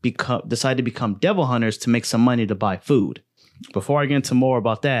decide to become devil hunters to make some money to buy food. Before I get into more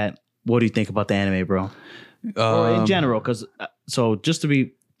about that, what do you think about the anime, bro? Or in general, because so just to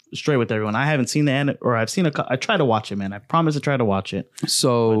be straight with everyone, I haven't seen the anime, or I try to watch it, man. I promise to try to watch it.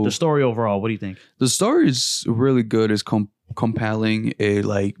 So but the story overall, what do you think? The story is really good. It's compelling. It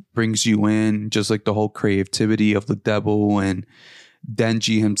like brings you in, just like the whole creativity of the devil and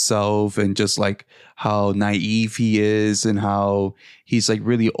Denji himself, and just like how naive he is and how he's like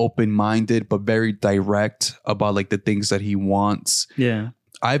really open-minded but very direct about like the things that he wants. Yeah.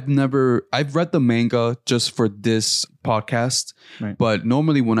 I've read the manga just for this podcast, right. But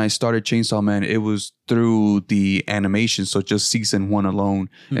normally when I started Chainsaw Man, it was through the animation. So just season 1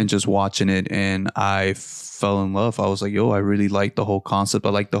 alone and just watching it. And I fell in love. I was like, yo, I really like the whole concept. I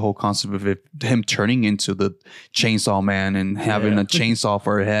like the whole concept of him turning into the Chainsaw Man and having a chainsaw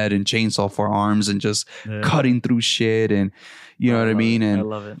for a head and chainsaw for arms and just cutting through shit. And you know what I mean? And I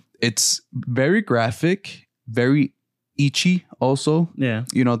love it. It's very graphic, very Ichi also. Yeah.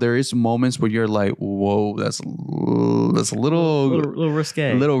 There is moments where you're like, whoa, that's a little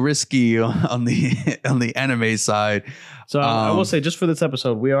risque. A little risky on the anime side. So I will say, just for this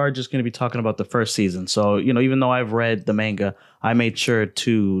episode, we are just going to be talking about the first season. So, even though I've read the manga, I made sure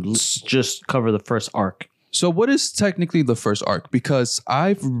to just cover the first arc. So what is technically the first arc? Because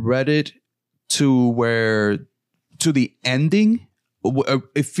I've read it to the ending.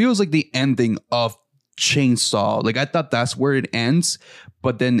 It feels like the ending of Chainsaw. Like I thought that's where it ends,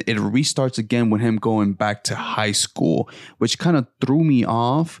 but then it restarts again with him going back to high school, which kind of threw me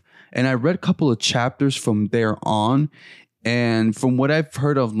off. And I read a couple of chapters from there on, and from what I've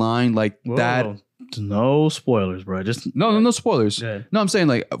heard online, like that. No spoilers, bro. Just no spoilers. Yeah. No, I'm saying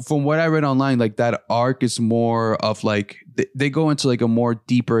like from what I read online, like that arc is more of like they go into like a more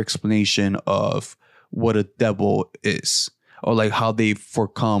deeper explanation of what a devil is. Or like how they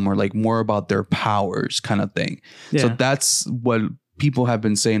overcome, or like more about their powers kind of thing. Yeah. So that's what people have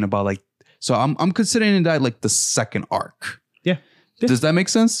been saying about like, so I'm considering that like the second arc. Yeah. Does that make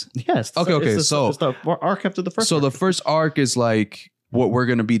sense? Yes. Okay. So it's the arc after the first. So arc. The first arc is like what we're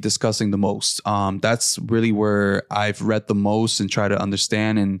going to be discussing the most. That's really where I've read the most and try to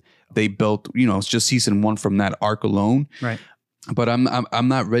understand. And they built, it's just season 1 from that arc alone. Right. But I'm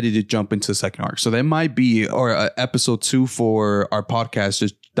not ready to jump into the second arc. So there might be episode 2 for our podcast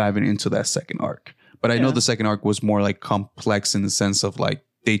just diving into that second arc. But I know the second arc was more like complex in the sense of like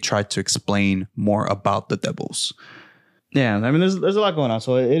they tried to explain more about the devils. Yeah, I mean there's a lot going on.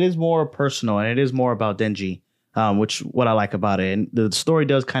 So it is more personal and it is more about Denji, which what I like about it. And the story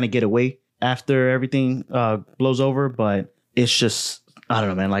does kind of get away after everything blows over, but it's just I don't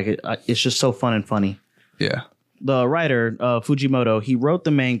know, man. Like it's just so fun and funny. Yeah. The writer, Fujimoto, he wrote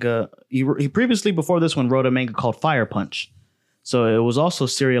the manga. He previously, before this one, wrote a manga called Fire Punch. So it was also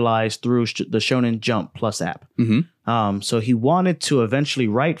serialized through the Shonen Jump Plus app. Mm-hmm. So he wanted to eventually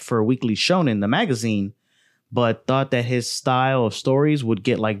write for Weekly Shonen, the magazine, but thought that his style of stories would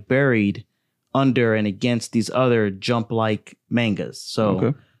get like buried under and against these other Jump-like mangas.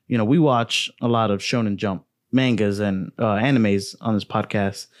 So, we watch a lot of Shonen Jump mangas and animes on this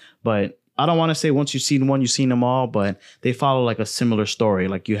podcast, but I don't want to say once you've seen one, you've seen them all, but they follow like a similar story.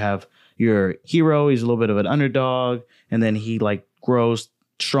 Like you have your hero, he's a little bit of an underdog, and then he like grows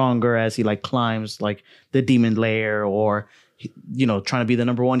stronger as he like climbs like the demon lair, or trying to be the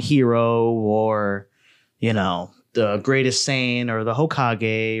number one hero, or the greatest Saiyan or the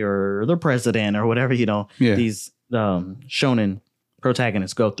Hokage or the president or whatever, these shonen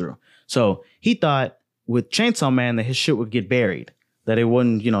protagonists go through. So he thought with Chainsaw Man that his shit would get buried, that it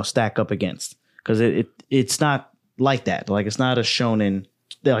wouldn't, stack up against, because it's not like that. Like, it's not a shonen.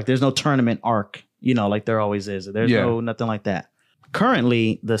 Like, there's no tournament arc, like there always is. There's nothing like that.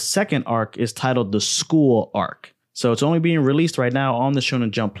 Currently, the second arc is titled the School Arc. So it's only being released right now on the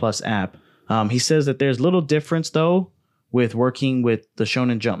Shonen Jump Plus app. He says that there's little difference, though, with working with the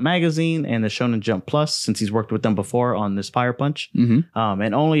Shonen Jump magazine and the Shonen Jump Plus, since he's worked with them before on this Fire Punch.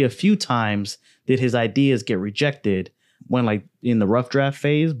 And only a few times did his ideas get rejected when, like, in the rough draft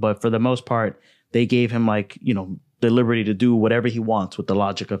phase. But for the most part, they gave him, like, the liberty to do whatever he wants with the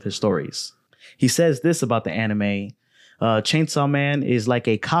logic of his stories. He says this about the anime. Chainsaw Man is like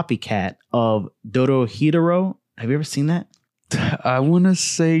a copycat of Dorohedoro. Have you ever seen that? I want to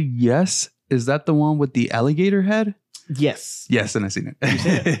say yes. Is that the one with the alligator head? Yes. Yes, and I've seen it. You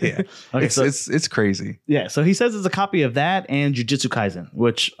seen it? Yeah. Okay, it's crazy. Yeah, so he says it's a copy of that and Jujutsu Kaisen,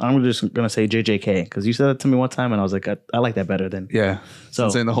 which I'm just going to say JJK, because you said that to me one time and I was like, I like that better than... Yeah, so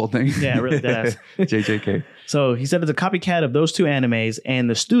saying the whole thing. Yeah, really, that JJK. So he said it's a copycat of those two animes, and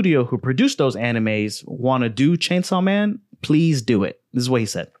the studio who produced those animes want to do Chainsaw Man, please do it. This is what he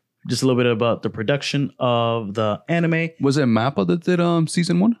said. Just a little bit about the production of the anime. Was it Mappa that did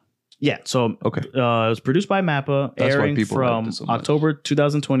season 1? Yeah, so okay. It was produced by Mappa, airing from October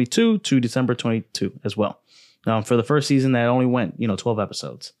 2022 to December 22 as well. For the first season, that only went 12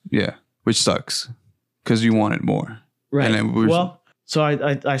 episodes. Yeah, which sucks because you wanted more, right? And then so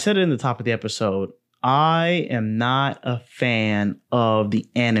I said it in the top of the episode. I am not a fan of the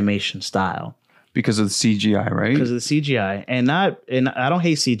animation style because of the CGI, right? Because of the CGI, and I don't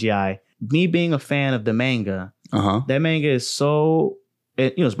hate CGI. Me being a fan of the manga, that manga is so.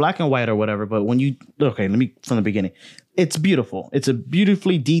 It's black and white or whatever, but when you let me from the beginning, it's beautiful. It's a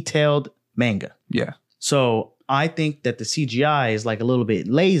beautifully detailed manga. Yeah. So I think that the CGI is like a little bit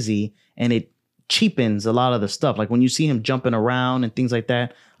lazy and it cheapens a lot of the stuff. Like when you see him jumping around and things like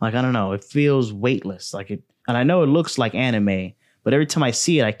that, like, I don't know, it feels weightless. Like it, and I know it looks like anime, but every time I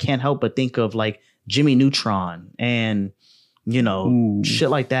see it, I can't help but think of like Jimmy Neutron and, shit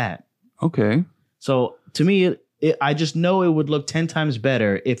like that. Okay. So to me, I just know it would look 10 times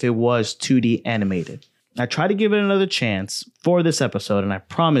better if it was 2D animated. I tried to give it another chance for this episode, and I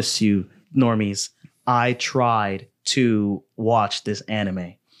promise you, normies, I tried to watch this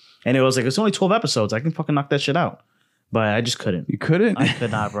anime. And it was like, it's only 12 episodes. I can fucking knock that shit out. But I just couldn't. You couldn't? I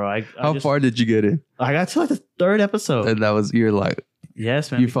could not, bro. How far did you get in? I got to like the third episode. And that was, you're like...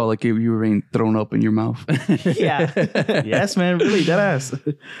 Yes, man. You felt like you were being thrown up in your mouth. Yeah. Yes, man. Really, dead ass.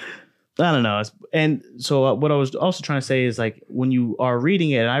 I don't know. And so what I was also trying to say is, like, when you are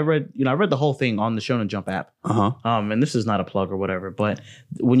reading it, and I read the whole thing on the Shonen Jump app. And this is not a plug or whatever, but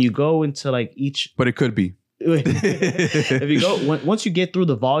when you go into like each, but it could be. If you go once you get through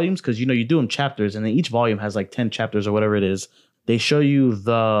the volumes, because you do them chapters, and then each volume has like 10 chapters or whatever it is. They show you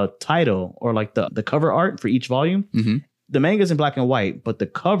the title or like the cover art for each volume. Mm-hmm. The manga's in black and white, but the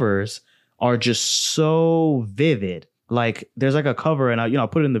covers are just so vivid. Like, there's like a cover, and I'll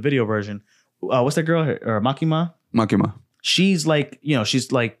put it in the video version. What's that girl? Or Makima? Makima. She's like,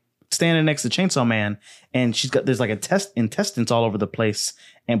 she's like standing next to Chainsaw Man, and there's like intestines all over the place,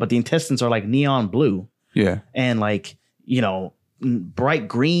 but the intestines are like neon blue. Yeah. And like, bright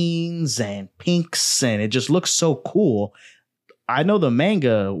greens and pinks, and it just looks so cool. I know the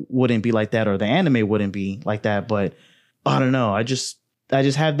manga wouldn't be like that, or the anime wouldn't be like that, but I don't know. I just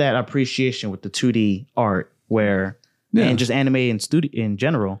have that appreciation with the 2D art where. Yeah. And just anime and studio in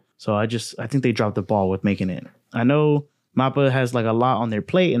general. So I think they dropped the ball with making it. I know Mappa has like a lot on their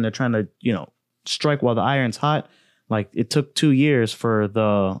plate, and they're trying to, strike while the iron's hot. Like, it took 2 years for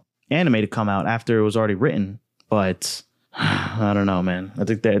the anime to come out after it was already written. But I don't know, man. I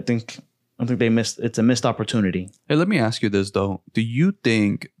think they missed. It's a missed opportunity. Hey, let me ask you this though. Do you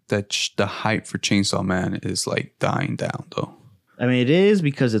think that the hype for Chainsaw Man is like dying down though? I mean, it is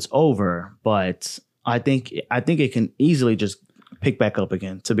because it's over, but I think it can easily just pick back up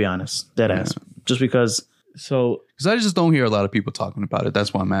again, to be honest. Deadass. Just because I just don't hear a lot of people talking about it.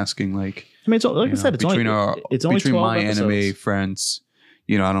 That's why I'm asking. Like, I mean, I said, it's only my episodes. Anime friends,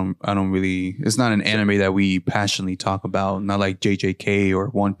 I don't really, it's not an anime that we passionately talk about. Not like JJK or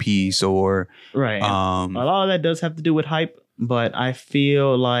One Piece or right. A lot of that does have to do with hype, but I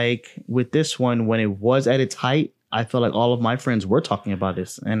feel like with this one, when it was at its height, I feel like all of my friends were talking about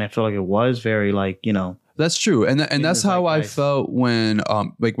this, and I feel like it was very like, That's true. And that's how I felt when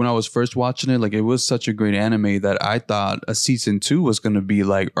like when I was first watching it. Like, it was such a great anime that I thought a season 2 was going to be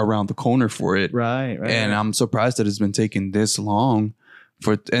like around the corner for it. Right. And I'm surprised that it's been taking this long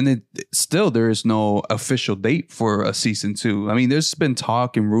and it still, there is no official date for a season 2. I mean, there's been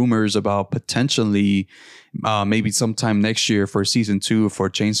talk and rumors about potentially maybe sometime next year for season 2 for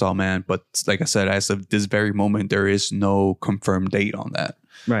Chainsaw Man. But like I said, as of this very moment, there is no confirmed date on that.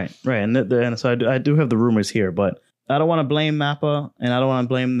 Right. And so I do have the rumors here, but I don't want to blame Mappa, and I don't want to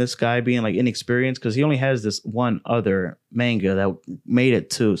blame this guy being like inexperienced, because he only has this one other manga that made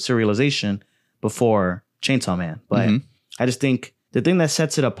it to serialization before Chainsaw Man. But I just think the thing that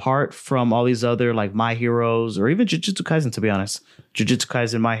sets it apart from all these other like My Heroes or even Jujutsu Kaisen, to be honest, Jujutsu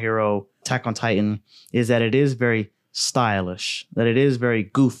Kaisen, My Hero, Attack on Titan, is that it is very stylish, that it is very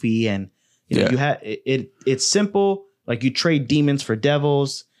goofy, and you know, you have it's simple. Like, you trade demons for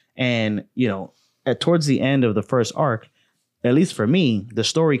devils, and you know, towards the end of the first arc, at least for me, the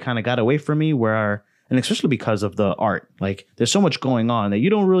story kind of got away from me, and especially because of the art. Like, there's so much going on that you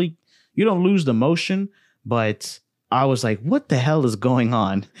don't lose the motion, but I was like, what the hell is going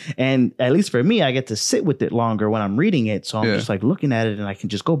on? And at least for me, I get to sit with it longer when I'm reading it. So I'm just like looking at it, and I can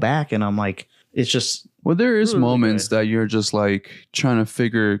just go back, and I'm like, it's just. Well, there is really moments that you're just like trying to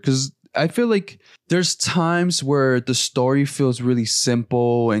figure, because I feel like there's times where the story feels really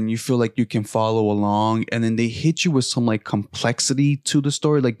simple and you feel like you can follow along, and then they hit you with some like complexity to the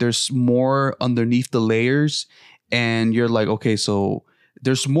story. Like, there's more underneath the layers, and you're like, okay, so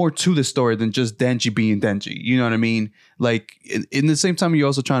there's more to the story than just Denji being Denji. You know what I mean? Like, in the same time, you're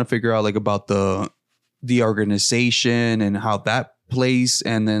also trying to figure out like about the organization and how that plays,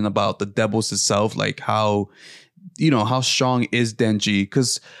 and then about the devils itself, like how strong is Denji?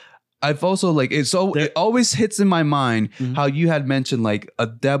 Because I've also like it always hits in my mind how you had mentioned like a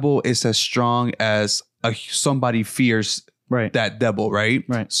devil is as strong as somebody fears that devil, right?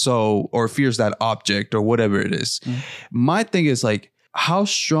 So, or fears that object or whatever it is. My thing is like, how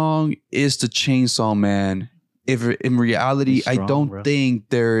strong is the Chainsaw Man? If in reality, strong, I don't think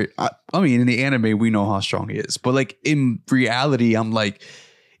they're. I mean, in the anime, we know how strong he is, but like in reality, I'm like,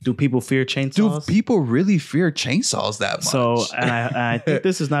 do people fear chainsaws? Do people really fear chainsaws that much? So, and I think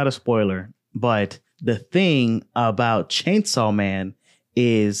this is not a spoiler, but the thing about Chainsaw Man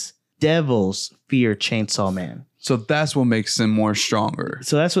is devils fear Chainsaw Man. So that's what makes him more stronger.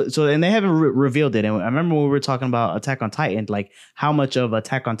 So that's what. So, and they haven't revealed it. And I remember when we were talking about Attack on Titan, like how much of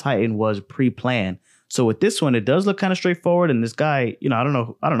Attack on Titan was pre-planned. So with this one, it does look kind of straightforward. And this guy, you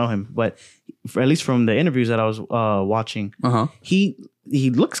know, I don't know him, but at least from the interviews that I was watching, he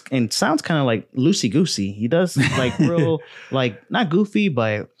looks and sounds kind of like loosey goosey. He does like real, like not goofy,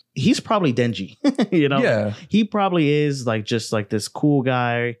 but he's probably Denji. You know, yeah, he probably is like just like this cool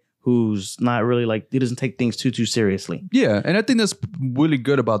guy who's not really like, he doesn't take things too seriously. Yeah, and I think that's really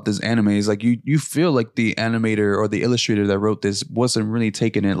good about this anime is like you feel like the animator or the illustrator that wrote this wasn't really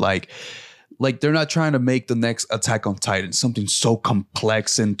taking it like they're not trying to make the next Attack on Titan something so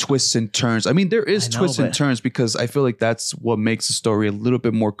complex and twists and turns. I mean, there is twists and turns because I feel like that's what makes the story a little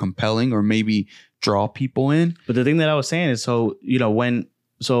bit more compelling or maybe draw people in. But the thing that I was saying is, so, you know, in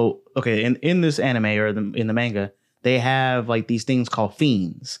this anime or in the manga, they have like these things called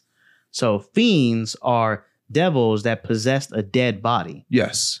fiends. So fiends are devils that possessed a dead body.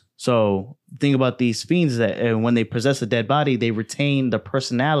 Yes. So the thing about these fiends is that when they possess a dead body, they retain the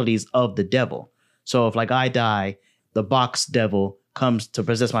personalities of the devil. So if like I die, the box devil comes to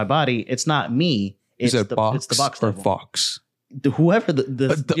possess my body. It's not me. It's the box or devil. Fox. Whoever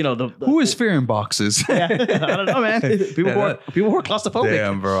who is fearing boxes? Yeah, I don't know, man. People who are claustrophobic.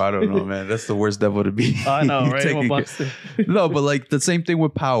 Damn, bro, I don't know, man. That's the worst devil to be. I know, right? No, but like the same thing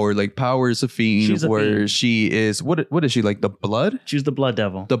with Power. Like Power is a fiend she is. What is she like? The blood? She's the blood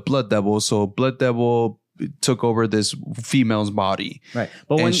devil. The blood devil. So blood devil took over this female's body, right?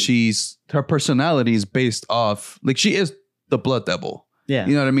 But her personality is based off like she is the blood devil. Yeah.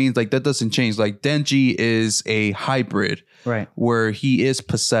 You know what I mean? Like that doesn't change. Like Denji is a hybrid, right? Where he is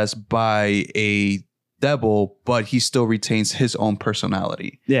possessed by a devil, but he still retains his own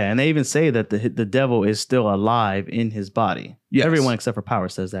personality. Yeah. And they even say that the devil is still alive in his body. Yes. Everyone except for Power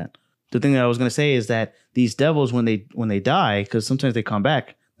says that. The thing that I was going to say is that these devils, when they die, because sometimes they come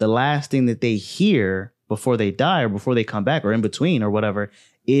back, the last thing that they hear before they die or before they come back or in between or whatever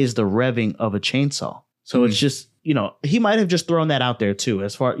is the revving of a chainsaw. So it's just, you know, he might have just thrown that out there too,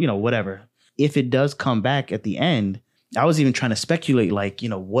 as far, you know, whatever. If it does come back at the end, I was even trying to speculate, like, you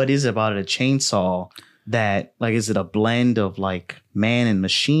know, what is it about a chainsaw that, like, is it a blend of like man and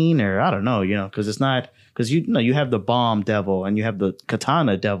machine, or I don't know, you know, because it's not because you have the bomb devil and you have the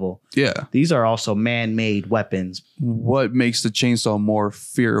katana devil. Yeah. These are also man-made weapons. What makes the chainsaw more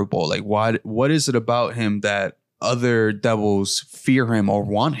fearable? Like, what is it about him that other devils fear him or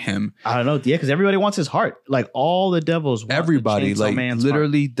want him? I don't know. Yeah, because everybody wants his heart. Like, all the devils want everybody. the Like, Man's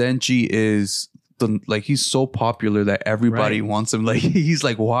literally, Denji is he's so popular that everybody wants him. Like, he's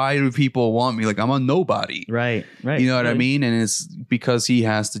like, why do people want me? Like, I'm a nobody. Right. You know what I mean? And it's because he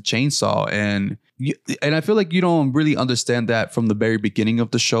has the chainsaw. And I feel like you don't really understand that from the very beginning of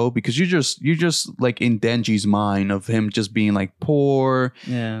the show, because you're just like in Denji's mind of him just being like poor.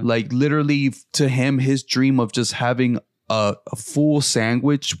 Yeah. Like, literally to him, his dream of just having a full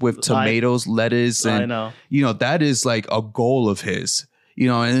sandwich with tomatoes, lettuce, and that is like a goal of his.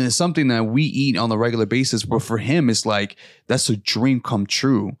 And it's something that we eat on a regular basis, but for him, it's like that's a dream come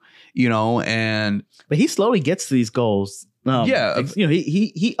true. But he slowly gets to these goals.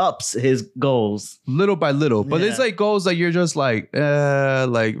 He ups his goals little by little, but it's like goals that you're just like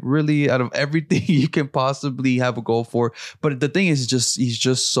really out of everything you can possibly have a goal for. But the thing is, he's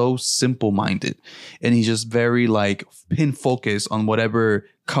just so simple minded, and he's just very like pin focused on whatever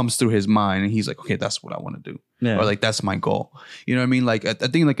comes through his mind, and he's like, okay, that's what I want to do, or like that's my goal. You know what I mean? Like I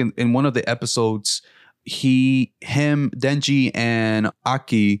think like in one of the episodes, Denji and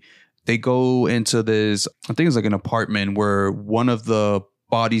Aki, they go into this, I think it's like an apartment where one of the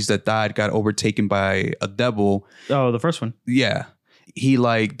bodies that died got overtaken by a devil. Oh, the first one. Yeah.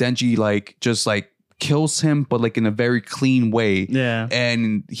 Denji just kills him, but like in a very clean way. Yeah.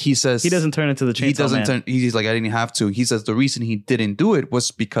 And he says... He doesn't turn into the Chainsaw Man. He's like, I didn't have to. He says the reason he didn't do it was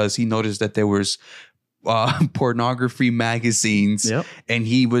because he noticed that there was pornography magazines, and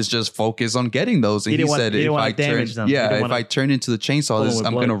he was just focused on getting those, and he said if I turn into the chainsaw,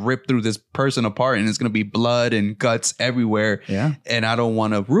 I'm gonna rip through this person apart, and it's gonna be blood and guts everywhere, and I don't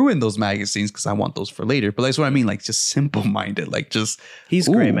want to ruin those magazines because I want those for later. But that's what I mean, like just simple-minded, like just he's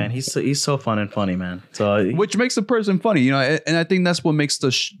great, man. He's so fun and funny, man. So which makes the person funny, and I think that's what makes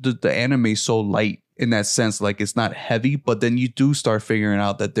the anime so light in that sense. Like, it's not heavy, but then you do start figuring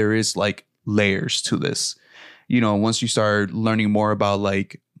out that there is like layers to this, once you start learning more about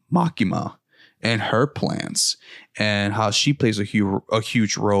like Makima and her plans and how she plays a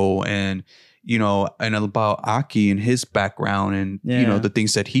huge role, and and about Aki and his background, and the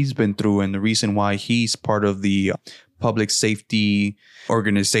things that he's been through, and the reason why he's part of the public safety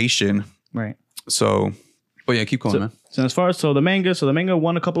organization, right? So, but yeah, keep going, man. So as far as the manga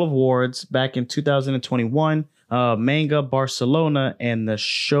won a couple of awards back in 2021. Manga Barcelona and the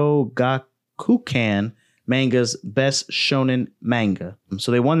Shogakukan manga's best shonen manga.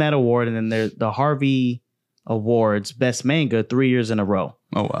 So they won that award, and then there's the Harvey Awards best manga 3 years in a row.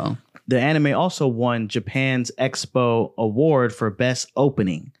 Oh wow. The anime also won Japan's Expo Award for best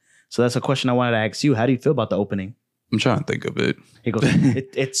opening. So that's a question I wanted to ask you. How do you feel about the opening? I'm trying to think of it. It goes,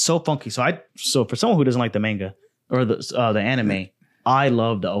 it's so funky. So for someone who doesn't like the manga or the anime, I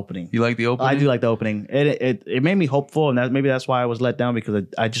love the opening. You like the opening? I do like the opening. It made me hopeful, and maybe that's why I was let down, because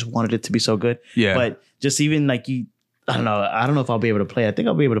I just wanted it to be so good. Yeah. But just even like I don't know if I'll be able to play it. I think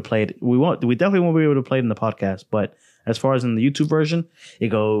I'll be able to play it. We definitely won't be able to play it in the podcast. But as far as in the YouTube version,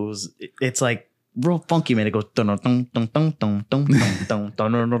 it's like real funky, man. It goes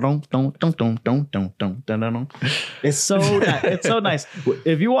it's so nice.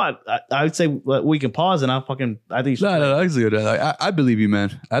 If you want, I would say we can pause, and I think you should. No, I believe you,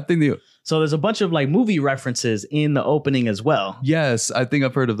 man. I think so there's a bunch of like movie references in the opening as well. Yes, I think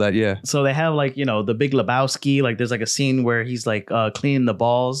I've heard of that. Yeah. So they have like, the Big Lebowski, like there's like a scene where he's like cleaning the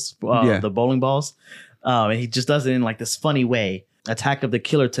balls, the bowling balls. And he just does it in like this funny way. Attack of the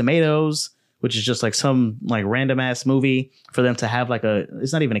Killer Tomatoes, which is just like some like random ass movie for them to have like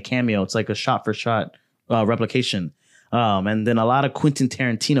it's not even a cameo. It's like a shot for shot replication. And then a lot of Quentin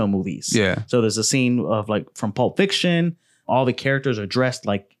Tarantino movies. Yeah. So there's a scene of like from Pulp Fiction. All the characters are dressed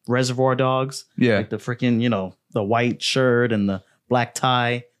like Reservoir Dogs. Yeah. Like the freaking, the white shirt and the black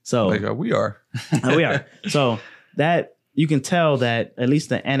tie. So like we are. We are. So that you can tell that at least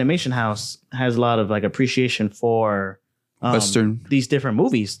the animation house has a lot of like appreciation for Western, these different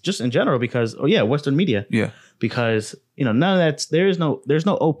movies just in general, because Western media. Yeah. Because none of that's there's no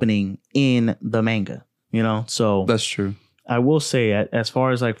opening in the manga, so that's true. I will say as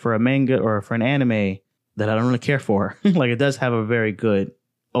far as like for a manga or for an anime that I don't really care for, like it does have a very good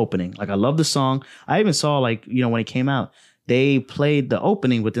opening. Like I love the song. I even saw like when it came out, they played the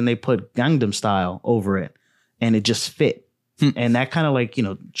opening, but then they put Gangnam Style over it, and it just fit. And that kind of like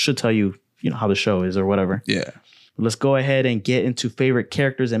should tell you how the show is or whatever. Yeah. Let's go ahead and get into favorite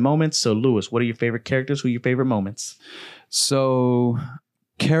characters and moments. So, Lewis, what are your favorite characters? Who are your favorite moments? So,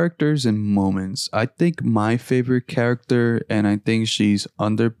 characters and moments. I think my favorite character, and I think she's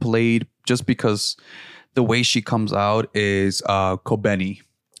underplayed just because the way she comes out, is Kobeni.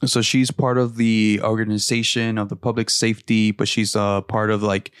 So she's part of the organization of the public safety, but she's part of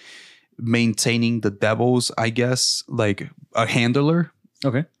like maintaining the devils, I guess, like a handler.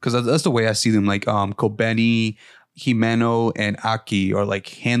 Okay. Because that's the way I see them. Like Kobeni, Himeno, and Aki are like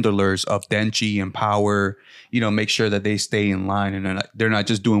handlers of Denji and Power, make sure that they stay in line and they're not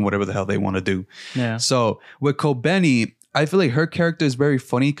just doing whatever the hell they want to do. Yeah. So with Kobeni, I feel like her character is very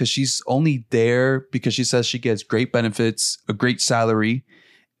funny because she's only there because she says she gets great benefits, a great salary.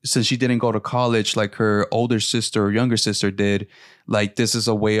 Since she didn't go to college like her older sister or younger sister did, like this is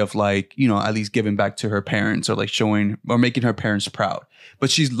a way of like, at least giving back to her parents or like showing or making her parents proud. But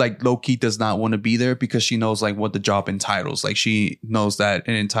she's like low-key does not want to be there because she knows like what the job entitles. Like she knows that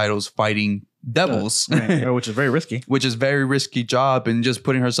it entitles fighting devils, which is very risky. Which is very risky job and just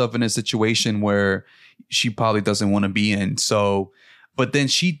putting herself in a situation where she probably doesn't want to be in. So, but then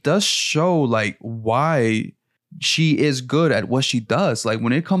she does show like why she is good at what she does. Like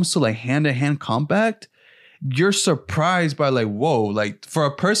when it comes to like hand-to-hand combat, you're surprised by like, whoa, like for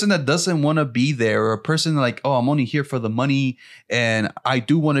a person that doesn't want to be there or a person like, oh, I'm only here for the money and I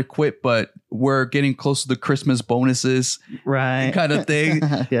do want to quit, but we're getting close to the Christmas bonuses, right? Kind of thing.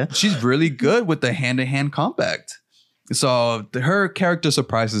 Yeah. She's really good with the hand-to-hand combat. So her character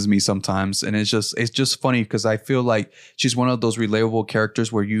surprises me sometimes. And it's just funny because I feel like she's one of those relatable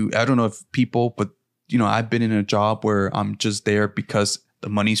characters where I don't know if people, but I've been in a job where I'm just there because the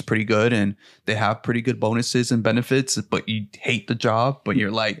money's pretty good and they have pretty good bonuses and benefits, but you hate the job, but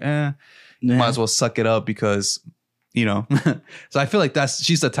you're like, might as well suck it up because, So I feel like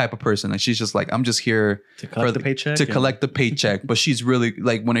she's the type of person. Like she's just like, I'm just here to collect the paycheck. To collect the paycheck. But she's really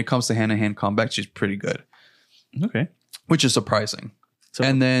like, when it comes to hand-to-hand combat, she's pretty good. Okay. Which is surprising. So,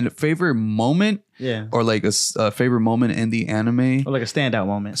 and then favorite moment, or like a favorite moment in the anime, or like a standout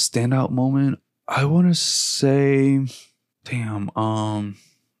moment. Standout moment. I want to say, I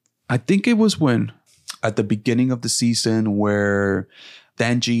think it was when at the beginning of the season where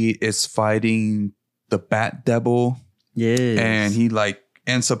Denji is fighting the Bat Devil. Yes. And he like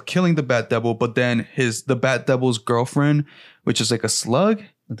ends up killing the Bat Devil, but then the Bat Devil's girlfriend, which is like a slug,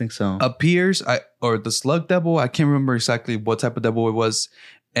 I think so, appears. Or the slug devil. I can't remember exactly what type of devil it was.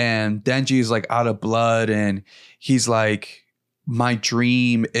 And Denji is like out of blood and he's like, my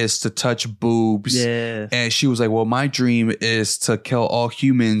dream is to touch boobs. Yes. And she was like, well, my dream is to kill all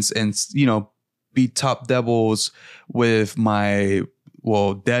humans and, be top devils with my,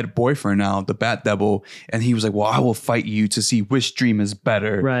 dead boyfriend now, the Bat Devil. And he was like, well, I will fight you to see which dream is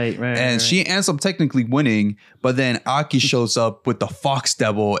better. Right. And she ends up technically winning, but then Aki shows up with the Fox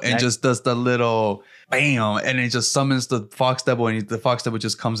Devil and just does the little bam, and it just summons the Fox Devil, and the Fox Devil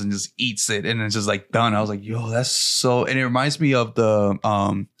just comes and just eats it, and it's just like done. I was like, yo, that's so, and it reminds me of the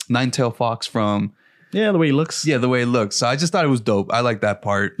Nine-Tailed Fox from the way he looks. Yeah, the way it looks. So I just thought it was dope. I like that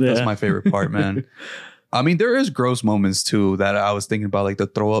part. Yeah. That's my favorite part, man. I mean, there is gross moments too that I was thinking about, like the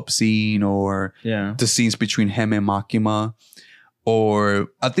throw up scene or the scenes between him and Makima. Or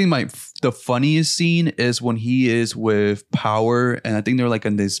I think the funniest scene is when he is with Power, and I think they're like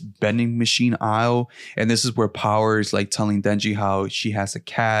in this vending machine aisle, and this is where Power is like telling Denji how she has a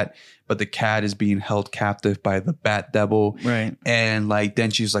cat, but the cat is being held captive by the Bat Devil. Right. And like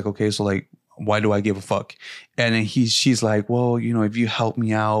Denji's like, okay, so like, why do I give a fuck? And then she's like, well, if you help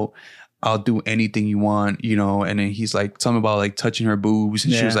me out, I'll do anything you want, and then he's like, something about like touching her boobs,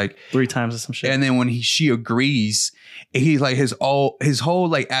 and she was like 3 times or some shit. And then when she agrees, he's like his whole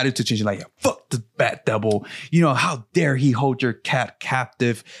like attitude changes, like, fuck the Bat Devil, how dare he hold your cat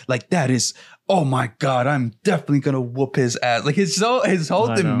captive? Like that is, oh my god, I'm definitely gonna whoop his ass. Like his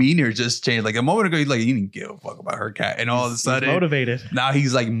whole demeanor just changed. Like a moment ago, he's like, you didn't give a fuck about her cat, and all of a sudden, he's motivated. Now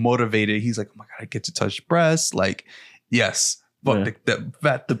he's like motivated. He's like, oh my god, I get to touch breasts. Like, yes. Fuck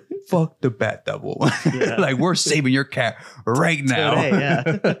the Bat Devil. Yeah. Like, we're saving your cat right now.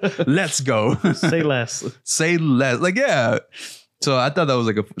 Today, Let's go. Say less. Say less. Like, yeah. So I thought that was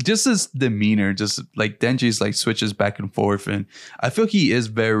like just his demeanor, just like Denji's like switches back and forth. And I feel he is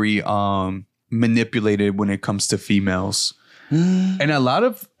very manipulated when it comes to females. And a lot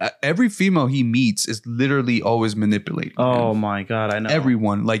of every female he meets is literally always manipulating. Oh my god, I know.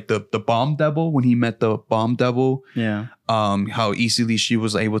 Everyone, like the Bomb Devil, when he met the Bomb Devil, how easily she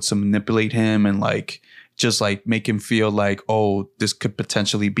was able to manipulate him and like just like make him feel like, oh, this could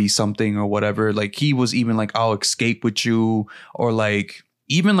potentially be something or whatever. Like he was even like, I'll escape with you, or like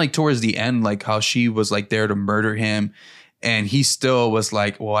even like towards the end, like how she was like there to murder him. And he still was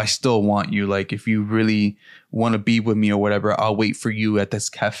like, well, I still want you. Like, if you really want to be with me or whatever, I'll wait for you at this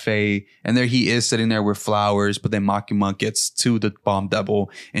cafe. And there he is sitting there with flowers. But then Makima gets to the bomb devil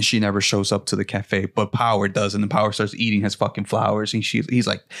and she never shows up to the cafe. But Power does. And then Power starts eating his fucking flowers. And he's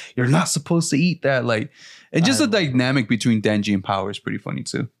like, you're not supposed to eat that. Like, and just the dynamic between Denji and Power is pretty funny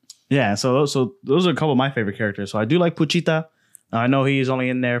too. Yeah. So those are a couple of my favorite characters. So I do like Pochita. I know he's only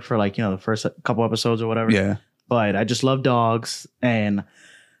in there for like, the first couple episodes or whatever. Yeah. But I just love dogs, and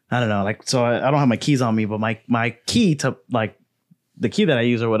I don't know, like, so I don't have my keys on me, but my key to, like, the key that I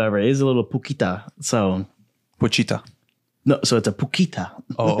use or whatever is a little Pukita. So Pochita. No, so it's a Pukita.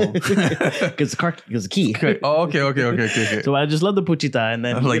 Oh, because the key. Okay. Oh, okay. So I just love the Pukita, and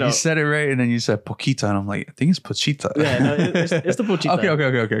then you said it right, and then you said Poquita, and I'm like, I think it's Pochita. Yeah, no, it's the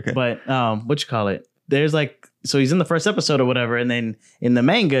Pukita. Okay. But what you call it? There's like, so he's in the first episode or whatever, and then in the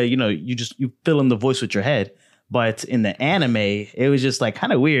manga, you fill in the voice with your head. But in the anime, it was just like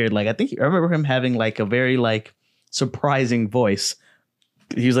kind of weird. Like, I remember him having like a very like surprising voice.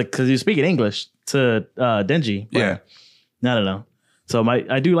 He was like, because he was speaking English to Denji. Yeah. I don't know. So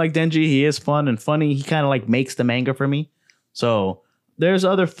I do like Denji. He is fun and funny. He kind of like makes the manga for me. So there's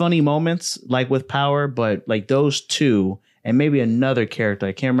other funny moments like with Power, but like those two and maybe another character.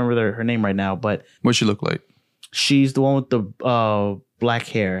 I can't remember her name right now, but what's she look like? She's the one with the black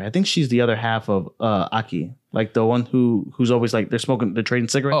hair. I think she's the other half of Aki. Like the one who's always like they're trading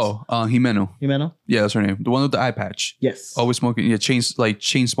cigarettes. Oh, Himeno. Himeno? Yeah, that's her name. The one with the eye patch. Yes. Always smoking. Yeah, chain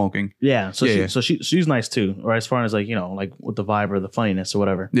smoking. Yeah. So she's nice too. Or as far as like, like with the vibe or the funniness or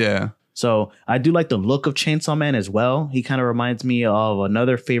whatever. Yeah. So I do like the look of Chainsaw Man as well. He kind of reminds me of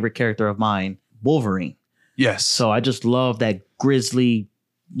another favorite character of mine, Wolverine. Yes. So I just love that grisly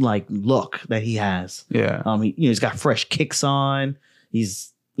like look that he has. Yeah. He's got fresh kicks on.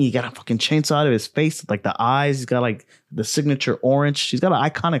 He got a fucking chainsaw out of his face, like the eyes. He's got like the signature orange. He's got an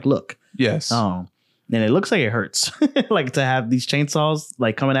iconic look. Yes. And it looks like it hurts, like to have these chainsaws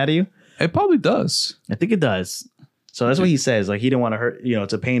like coming at you. It probably does. I think it does. So that's what he says. Like he didn't want to hurt.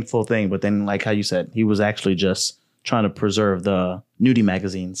 It's a painful thing. But then, like how you said, he was actually just trying to preserve the nudie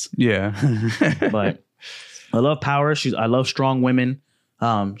magazines. Yeah. But I love Power. I love strong women.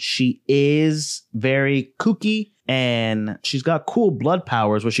 She is very kooky. And she's got cool blood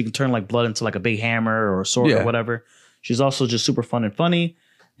powers where she can turn like blood into like a big hammer or a sword or whatever. She's also just super fun and funny.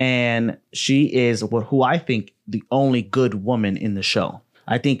 And she is who I think the only good woman in the show.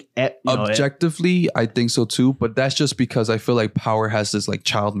 I think objectively, I think so too. But that's just because I feel like Power has this like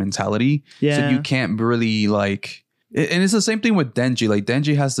child mentality. Yeah. So you can't really like. And it's the same thing with Denji. Like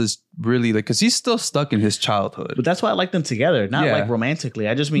Denji has this really like because he's still stuck in his childhood. But that's why I like them together, not like romantically.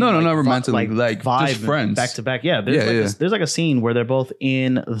 I just mean not romantically, like vibe just friends back to back. Yeah, there's like a scene where they're both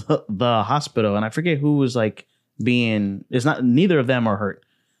in the hospital, and I forget who was like being. It's not neither of them are hurt,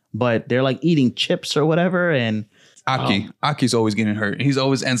 but they're like eating chips or whatever, and. Aki's always getting hurt. He's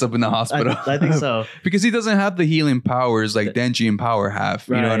always ends up in the hospital. I think so. Because he doesn't have the healing powers like Denji and Power have.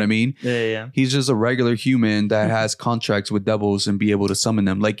 You know what I mean? Yeah. He's just a regular human that has contracts with devils and be able to summon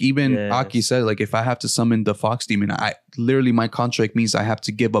them. Like even Aki said, like if I have to summon the Fox Demon, my contract means I have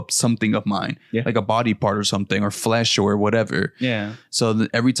to give up something of mine. Yeah. Like a body part or something or flesh or whatever. Yeah. So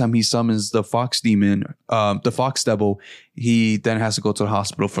every time he summons the Fox Demon, the Fox Devil, he then has to go to the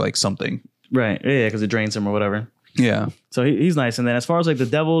hospital for like something. Right. Yeah, because it drains him or whatever. Yeah. So he's nice. And then as far as like the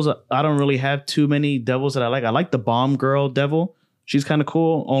devils, I don't really have too many devils that I like. I like the Bomb Girl devil. She's kind of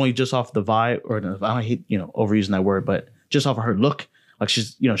cool, only just off the vibe, or I don't hate, overusing that word, but just off of her look. Like she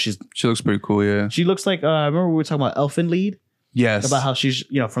looks pretty cool, yeah. She looks like I remember we were talking about Elfen Lied. Yes. About how she's,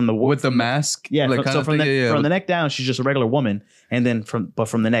 from the with the mask. Yeah. Like from the neck down, she's just a regular woman. And then from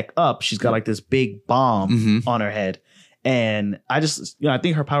the neck up, she's got like this big bomb on her head. And I just, I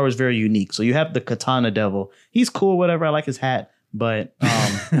think her power is very unique. So you have the Katana Devil. He's cool, whatever. I like his hat, but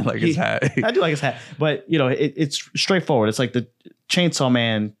I like his hat. I do like his hat, but it's straightforward. It's like the Chainsaw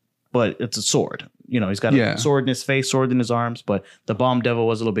Man, but it's a sword. He's got a sword in his face, sword in his arms. But the Bomb Devil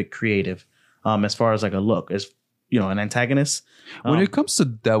was a little bit creative, as far as like a look, as an antagonist. When it comes to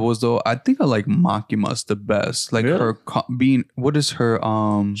devils, though, I think I like Makima's the best. Like her being, what is her?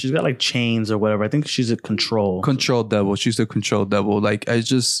 She's got like chains or whatever. I think she's a control devil. She's a control devil. Like I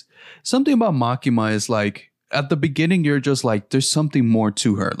just something about Makima is like at the beginning you're just like there's something more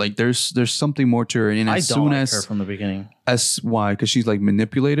to her. Like there's something more to her. And as soon as her from the beginning, why? Because she's like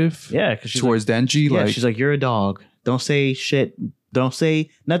manipulative. Yeah, because towards like, Denji. Yeah, she's like you're a dog. Don't say shit. Don't say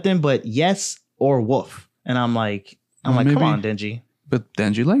nothing but yes or woof. And I'm like, come on, Denji. But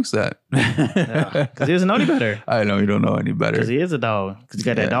Denji likes that. Because he doesn't know any better. I know you don't know any better. Because he is a dog. Because he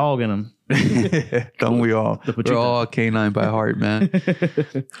got that dog in him. Don't we all? We're all canine by heart, man.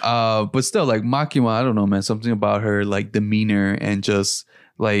 But still, like Makima, I don't know, man. Something about her like demeanor and just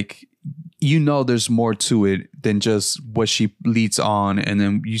like, you know, there's more to it than just what she leads on, and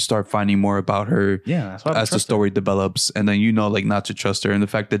then you start finding more about her that's why as the story develops, and then you know like not to trust her, and the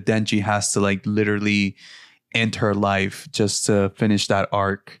fact that Denji has to like literally end her life just to finish that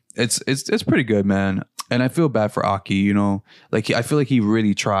arc. It's pretty good, man. And I feel bad for Aki, you know, like I feel like he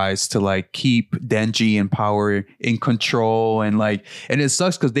really tries to like keep Denji and Power in control, and like, and it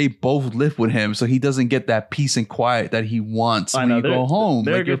sucks because they both live with him, so he doesn't get that peace and quiet that he wants when you go home.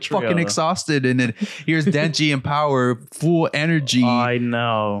 Like you're fucking exhausted, and then here's Denji and Power full energy. I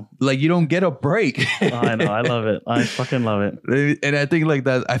know, like you don't get a break. I know, I love it. I fucking love it. And I think like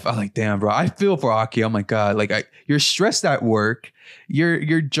that, I felt like, damn, bro, I feel for Aki. Oh my god, like you're stressed at work.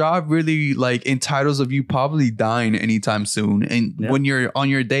 Your job really like entitles of you probably dying anytime soon, and when you're on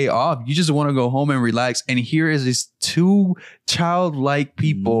your day off, you just want to go home and relax, and here is these two childlike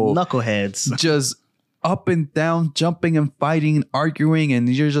people, knuckleheads, just up and down, jumping and fighting and arguing, and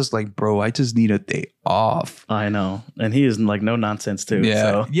you're just like, bro, I just need a day off. I know. And he is like no nonsense too.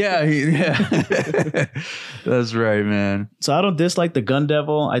 Yeah. So. That's right, man. So I don't dislike the Gun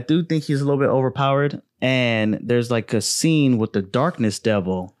Devil. I do think he's a little bit overpowered. And there's like a scene with the Darkness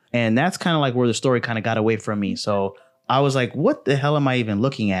Devil, and that's kind of like where the story kind of got away from me. So I was like, what the hell am I even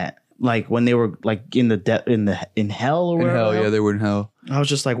looking at? Like when they were like in hell or whatever. In hell, yeah, they were in hell. I was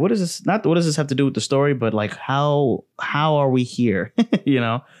just like, what is this? Not what does this have to do with the story, but like how are we here? You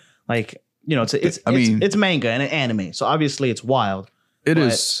know, like, you know, it's manga and an anime, so obviously it's wild. It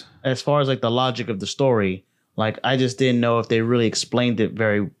is. As far as like the logic of the story, like I just didn't know if they really explained it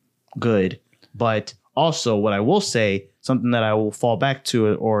very good. But also, what I will say, something that I will fall back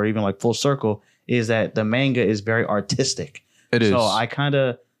to, or even like full circle, is that the manga is very artistic. It is. So I kind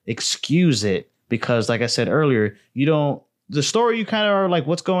of excuse it because, like I said earlier, the story, you kind of are like,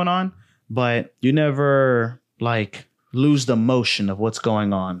 what's going on? But you never like lose the motion of what's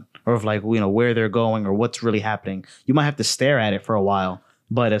going on, or of like, you know, where they're going or what's really happening. You might have to stare at it for a while.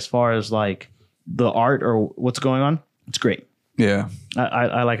 But as far as like the art or what's going on, it's great. Yeah.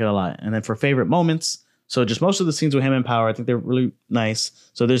 I like it a lot. And then for favorite moments, so just most of the scenes with him and Power, I think they're really nice.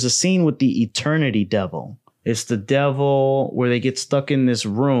 So there's a scene with the Eternity Devil. It's the devil where they get stuck in this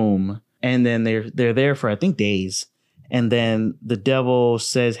room, and then they're there for, I think, days. And then the devil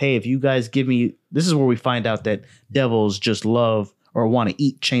says, hey, if you guys give me, this is where we find out that devils just love or want to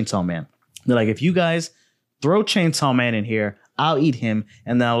eat Chainsaw Man. They're like, if you guys throw Chainsaw Man in here, I'll eat him,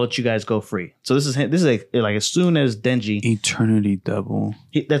 and then I'll let you guys go free. So this is like as soon as Denji, Eternity Devil.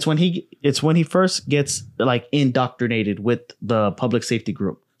 It's when he first gets like indoctrinated with the public safety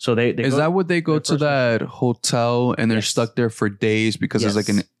group. So they is that what they go to that hotel and they're stuck there for days because there's like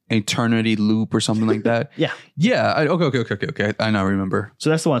an eternity loop or something like that? Yeah. Okay. I now remember. So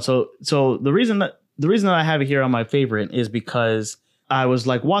that's the one. So the reason that I have it here on my favorite is because I was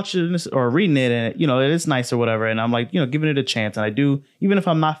like watching this or reading it, and you know, it's nice or whatever, and I'm like, you know, giving it a chance, and I do, even if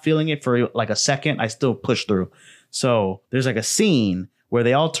I'm not feeling it for like a second, I still push through. So there's like a scene where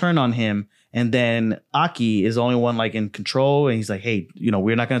they all turn on him, and then Aki is the only one like in control, and he's like, hey, you know,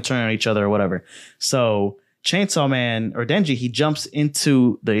 we're not going to turn on each other or whatever. So Chainsaw Man or Denji, he jumps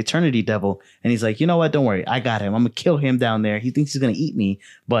into the Eternity Devil, and he's like, you know what, don't worry, I got him, I'm gonna kill him down there. He thinks he's gonna eat me,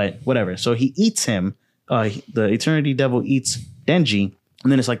 but whatever. So he eats him. The Eternity Devil eats Denji,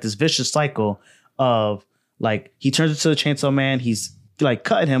 and then it's like this vicious cycle of like he turns into the Chainsaw Man. He's like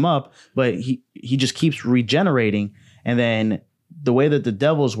cutting him up, but he just keeps regenerating. And then the way that the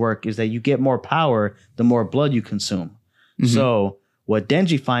devils work is that you get more power the more blood you consume. Mm-hmm. So what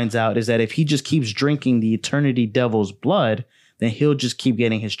Denji finds out is that if he just keeps drinking the Eternity Devil's blood, then he'll just keep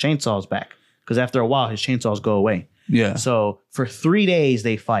getting his chainsaws back, because after a while his chainsaws go away. Yeah. So for 3 days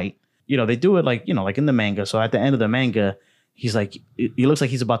they fight. You know, they do it like, you know, like in the manga. So at the end of the manga, he's like, he looks like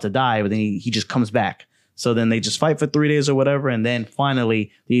he's about to die, but then he just comes back. So then they just fight for 3 days or whatever. And then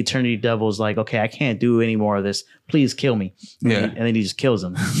finally the Eternity Devil's like, okay, I can't do any more of this. Please kill me. And then he just kills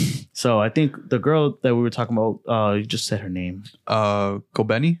him. So I think the girl that we were talking about, you just said her name.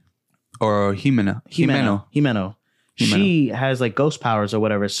 Kobeni or Himeno. She has like ghost powers or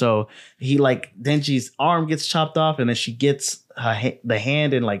whatever. So he like, Denji's arm gets chopped off, and then she gets the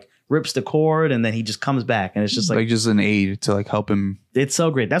hand and like rips the cord, and then he just comes back, and it's just like just an aid to like help him. It's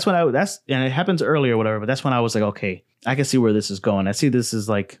so great. And it happens earlier or whatever, but that's when I was like, okay, I can see where this is going. I see this is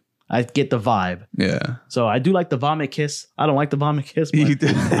like, I get the vibe. Yeah. So I do like the vomit kiss. I don't like the vomit kiss, but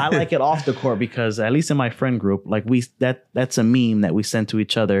I like it off the court because at least in my friend group, like that's a meme that we send to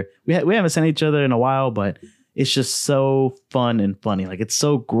each other. We haven't sent each other in a while, but it's just so fun and funny. Like it's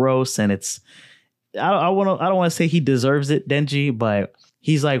so gross and it's I don't want to say he deserves it, Denji, but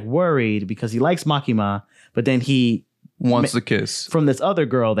he's like worried because he likes Makima, but then he wants the kiss from this other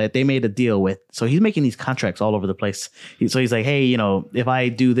girl that they made a deal with. So he's making these contracts all over the place. So he's like, hey, if I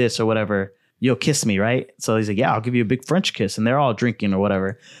do this or whatever, you'll kiss me, right? So he's like, yeah, I'll give you a big French kiss. And they're all drinking or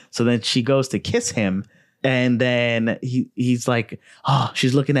whatever. So then she goes to kiss him. And then he's like, oh,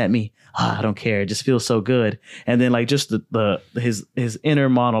 she's looking at me. Oh, I don't care. It just feels so good. And then like just his inner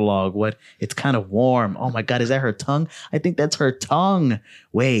monologue, it's kind of warm. Oh my God, is that her tongue? I think that's her tongue.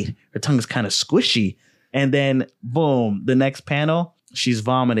 Wait, her tongue is kind of squishy. And then boom, the next panel, she's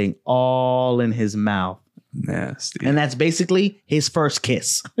vomiting all in his mouth. Nasty. And that's basically his first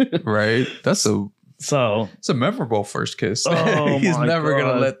kiss. Right? It's a memorable first kiss. Oh, he's never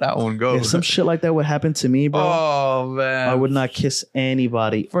going to let that one go. If some shit like that would happen to me, bro. Oh, man. I would not kiss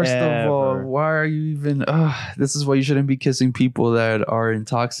anybody. First ever. of all, why are you even... this is why you shouldn't be kissing people that are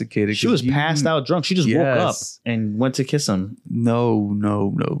intoxicated. She was passed out drunk. She just woke up and went to kiss him. No.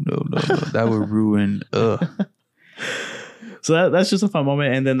 That would ruin... So that's just a fun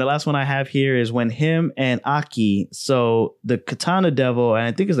moment. And then the last one I have here is when him and Aki, so the Katana Devil, and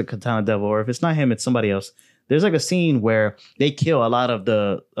I think it's the Katana Devil, or if it's not him, it's somebody else. There's like a scene where they kill a lot of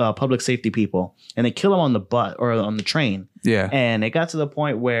the public safety people and they kill them on the bus or on the train. Yeah. And it got to the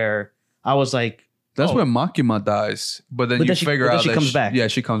point where I was like, that's when Makima dies. But then you figure out she comes back. Yeah,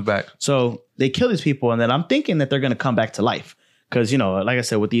 she comes back. So they kill these people. And then I'm thinking that they're going to come back to life. Because, like I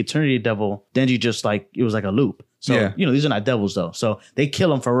said, with the Eternity Devil, Denji just like, it was like a loop. So, these are not devils, though. So they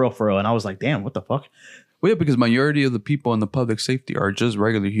kill him for real. And I was like, damn, what the fuck? Well, yeah, because majority of the people in the public safety are just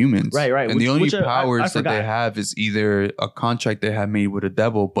regular humans. Right. And the only powers that they have is either a contract they have made with a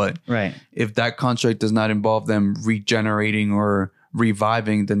devil. But if that contract does not involve them regenerating or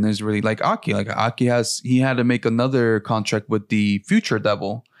reviving, then there's really like Aki. Like Aki he had to make another contract with the future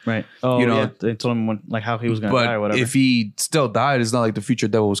devil. Right. Oh, they told him how he was going to die or whatever. If he still died, it's not like the future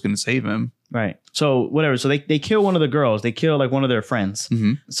devil was going to save him. Right. So whatever. So they kill one of the girls. They kill like one of their friends.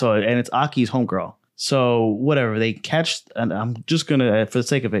 Mm-hmm. So, and it's Aki's homegirl. So whatever. They catch, and I'm just going to, for the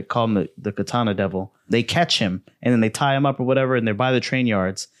sake of it, call him the Katana Devil. They catch him and then they tie him up or whatever. And they're by the train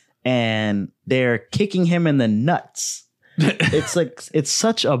yards and they're kicking him in the nuts. It's like, it's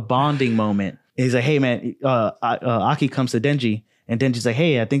such a bonding moment. He's like, hey man, Aki comes to Denji. And Denji's like,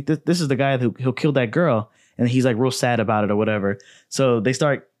 hey, I think this is the guy who'll kill that girl. And he's like real sad about it or whatever. So they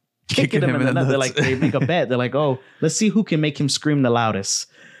start kicking him in the nuts. They're like, they make a bet. They're like, oh, let's see who can make him scream the loudest.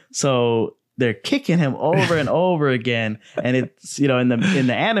 So they're kicking him over and over again. And it's, in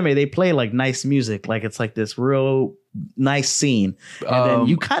the anime, they play like nice music. Like it's like this real nice scene. And then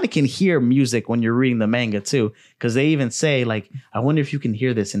you kind of can hear music when you're reading the manga too. Because they even say like, I wonder if you can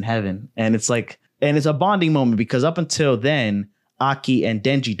hear this in heaven. And it's like, and it's a bonding moment because up until then, Aki and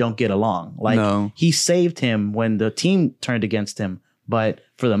Denji don't get along. Like he saved him when the team turned against him. But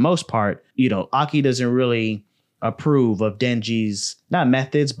for the most part, Aki doesn't really approve of Denji's not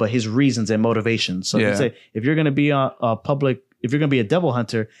methods, but his reasons and motivations. So you say if you're going to be if you're going to be a devil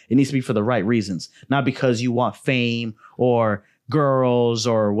hunter, it needs to be for the right reasons, not because you want fame or girls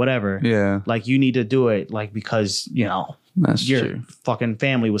or whatever. Yeah. Like you need to do it like because, that's your true. Fucking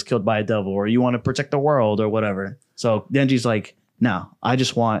family was killed by a devil or you want to protect the world or whatever. So Denji's like, no, I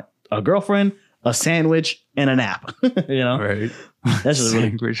just want a girlfriend, a sandwich, and a nap. Right. That's just really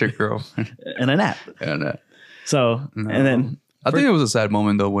sandwich, a girlfriend, and a nap. So, and then I think it was a sad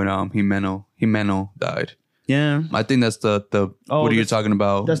moment though when Himeno died. Yeah, I think that's the what are you talking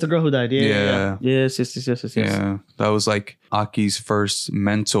about? That's the girl who died. Yeah. Yes. Yeah, that was like Aki's first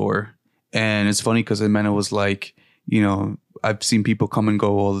mentor, and it's funny because Himeno was like, I've seen people come and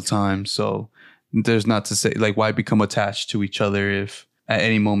go all the time, so. There's not to say, like, why become attached to each other if at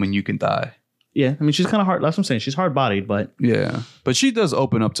any moment you can die? Yeah, I mean, she's kind of hard. That's what I'm saying. She's hard-bodied, but... Yeah, but she does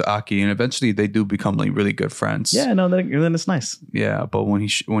open up to Aki, and eventually they do become, like, really good friends. Yeah, no, then it's nice. Yeah, but when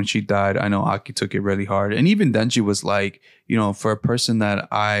she died, I know Aki took it really hard. And even Denji was like, for a person that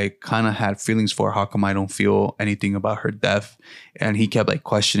I kind of had feelings for, how come I don't feel anything about her death? And he kept, like,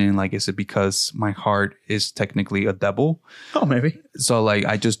 questioning, like, is it because my heart is technically a devil? Oh, maybe. So, like,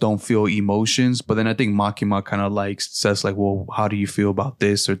 I just don't feel emotions. But then I think Makima kind of, like, says, like, well, how do you feel about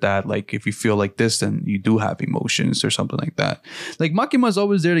this or that? Like, if you feel like this, then you do have emotions or something like that. Like, Makima's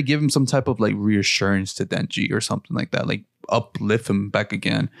always there to give him some type of, like, reassurance to Denji or something like that. Like, uplift him back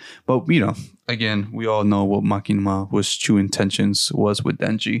again. But, again, we all know what Makima was true intentions was with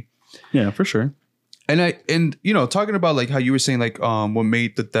Denji. Yeah, for sure. And you know, talking about like how you were saying like what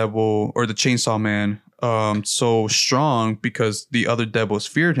made the devil or the Chainsaw Man so strong because the other devils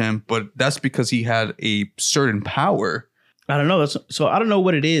feared him, but that's because he had a certain power. I don't know. So I don't know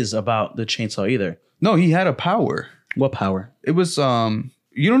what it is about the chainsaw either. No, he had a power. What power? It was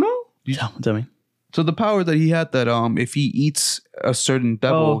you don't know? Tell me. So the power that he had that if he eats a certain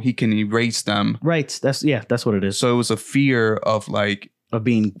devil, he can erase them. Right. That's what it is. So it was a fear of like of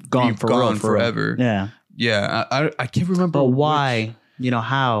being gone forever. Yeah. Yeah. I can't remember. But why?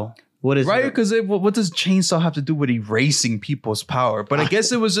 How? What is right? Because what does chainsaw have to do with erasing people's power? But I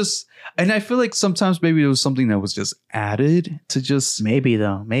guess it was just, and I feel like sometimes maybe it was something that was just added to just maybe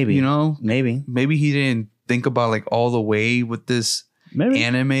maybe he didn't think about like all the way with this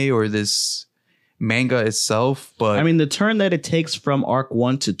anime or this manga itself. But I mean, the turn that it takes from arc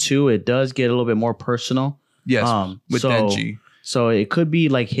 1 to 2, it does get a little bit more personal. Yes, with Denji. So it could be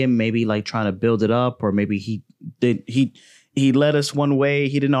like him maybe like trying to build it up, or maybe he led us one way.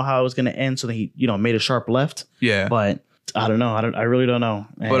 He didn't know how it was going to end. So he, made a sharp left. Yeah. But I don't know. I really don't know.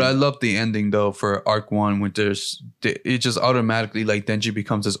 But I love the ending though for arc 1 when it just automatically like Denji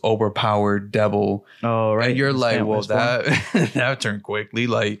becomes this overpowered devil. Oh, right. And you're like, well, that turned quickly.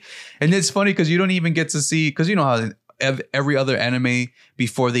 Like, and it's funny because you don't even get to see, because you know how every other anime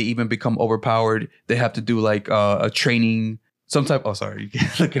before they even become overpowered, they have to do like a training, some type. Oh, sorry.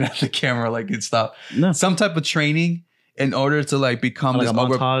 You're looking at the camera like it stopped. No. Some type of training in order to like become like this a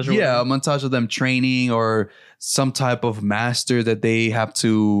montage. A montage of them training or some type of master that they have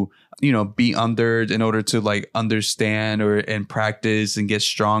to, be under in order to like understand and practice and get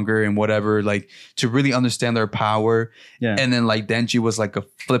stronger and whatever, like to really understand their power. Yeah. And then like Denji was like a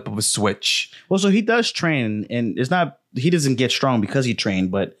flip of a switch. Well, so he does train, and he doesn't get strong because he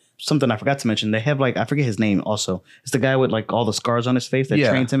trained, but something I forgot to mention, they have like, I forget his name also. It's the guy with like all the scars on his face that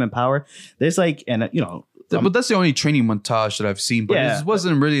trains him in power. There's like, and but that's the only training montage that I've seen. But it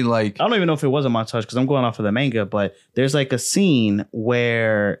wasn't really like, I don't even know if it was a montage because I'm going off of the manga, but there's like a scene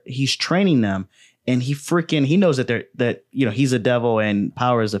where he's training them and he knows that he's a devil and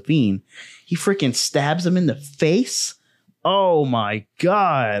power is a fiend. He freaking stabs him in the face. Oh my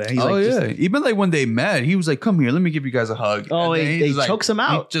God. He's even like when they met, he was like, come here, let me give you guys a hug. Oh, he chokes him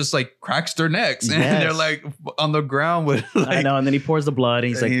out. He just like cracks their necks. And they're like on the ground with like, I know. And then he pours the blood.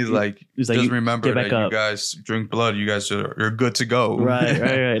 And he's like, just remember that you guys drink blood. You guys are good to go.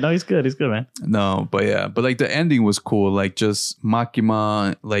 Right. No, he's good. He's good, man. No, but yeah. But like the ending was cool. Like just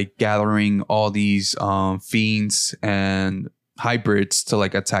Makima like gathering all these fiends and hybrids to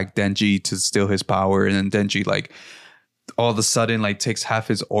like attack Denji to steal his power. And then Denji like all of a sudden like takes half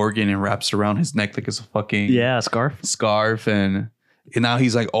his organ and wraps around his neck like it's a fucking scarf and now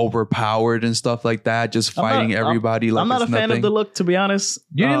he's like overpowered and stuff like that, just fighting everybody. I'm not a fan of the look, to be honest.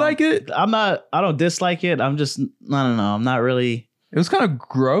 You didn't like it? I don't dislike it. I'm just, I don't know, I'm not really. It was kind of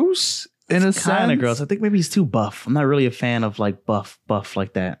gross in a sense. Kind of gross. I think maybe he's too buff. I'm not really a fan of like buff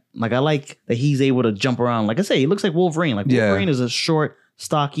like that. Like I like that he's able to jump around. Like I say, he looks like Wolverine. Like Wolverine is a short,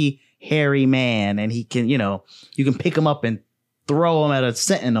 stocky, hairy man, and he can, you can pick him up and throw him at a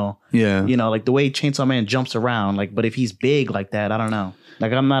sentinel. Yeah. Like the way Chainsaw Man jumps around. Like, but if he's big like that, I don't know.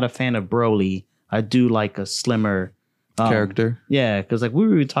 Like, I'm not a fan of Broly. I do like a slimmer character. Yeah, because like we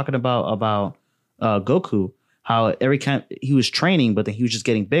were talking about Goku, how every time he was training, but then he was just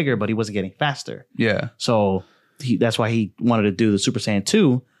getting bigger, but he wasn't getting faster. Yeah. So that's why he wanted to do the Super Saiyan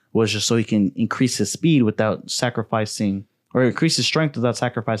 2, was just so he can increase his speed without sacrificing, or increase his strength without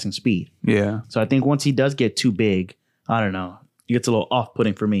sacrificing speed. Yeah. So I think once he does get too big, I don't know, it gets a little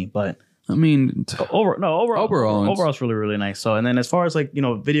off-putting for me. But I mean, overall, it's really, really nice. So, and then as far as like,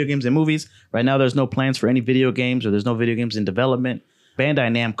 video games and movies, right now there's no plans for any video games, or there's no video games in development. Bandai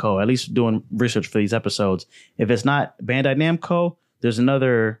Namco, at least doing research for these episodes, if it's not Bandai Namco, there's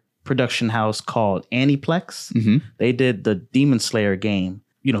another production house called Aniplex. Mm-hmm. They did the Demon Slayer game.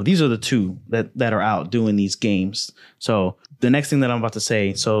 These are the two that are out doing these games. So the next thing that I'm about to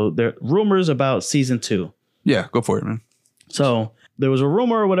say, so there are rumors about season 2. Yeah, go for it, man. So there was a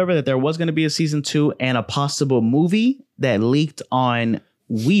rumor or whatever that there was going to be a season 2 and a possible movie that leaked on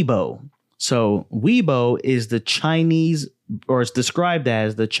Weibo. So Weibo is the Chinese, or it's described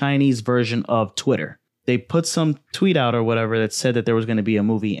as the Chinese version of Twitter. They put some tweet out or whatever that said that there was going to be a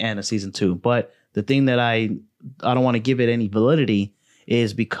movie and a season 2. But the thing that I don't want to give it any validity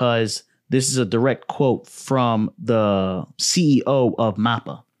is because this is a direct quote from the CEO of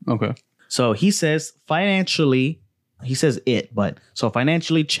MAPPA. Okay. So he says financially,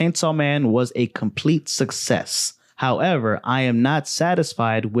 Chainsaw Man was a complete success. However, I am not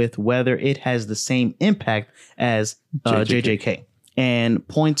satisfied with whether it has the same impact as JJK. and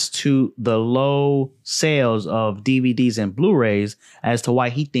points to the low sales of DVDs and Blu-rays as to why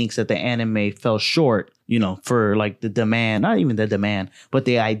he thinks that the anime fell short, for like the demand, not even the demand, but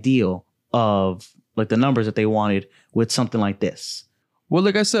the ideal of like the numbers that they wanted with something like this. Well,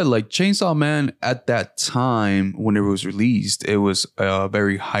 like I said, like Chainsaw Man at that time when it was released, it was a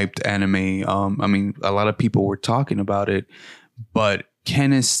very hyped anime. I mean, a lot of people were talking about it, but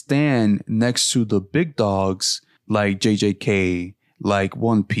can it stand next to the big dogs like JJK, like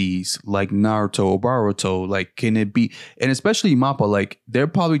One Piece, like Naruto or Boruto? Like, can it be? And especially MAPPA, like they're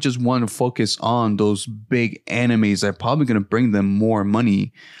probably just want to focus on those big animes that are probably going to bring them more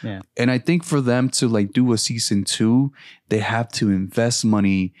money. Yeah. And I think for them to like do a season 2, they have to invest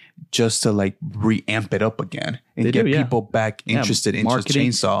money just to like reamp it up again and get people back interested in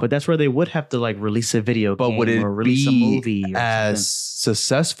Chainsaw. But that's where they would have to like release a video game or release a movie as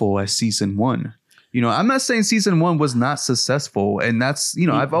successful as season 1. I'm not saying season 1 was not successful, and that's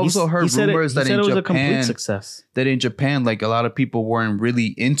I've also heard rumors that in Japan, success. That in Japan, like a lot of people weren't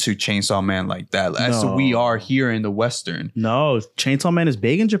really into Chainsaw Man like that, as we are here in the Western. No, Chainsaw Man is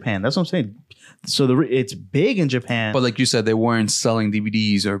big in Japan. That's what I'm saying. So it's big in Japan, but like you said, they weren't selling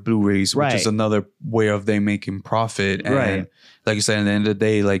DVDs or Blu-rays, which is another way of them making profit. And like you said, at the end of the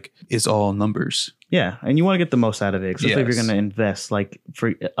day, like it's all numbers. Yeah, and you want to get the most out of it. Especially if you're going to invest, like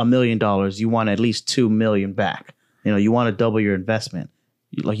for $1 million, you want at least $2 million back. You want to double your investment.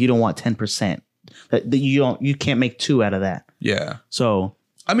 Like you don't want 10%. That you can't make 2 out of that. Yeah. So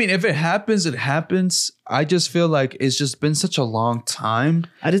I mean, if it happens, it happens. I just feel like it's just been such a long time.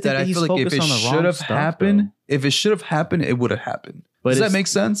 I just think that I feel like if it should have happened, it would have happened. Does that make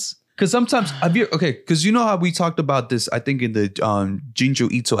sense? Because sometimes because you know how we talked about this, I think in the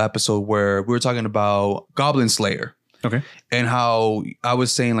Jinju Ito episode where we were talking about Goblin Slayer. Okay. And how I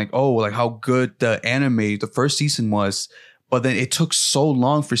was saying like, how good the anime, the first season was. But then it took so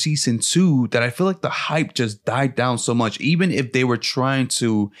long for season 2 that I feel like the hype just died down so much. Even if they were trying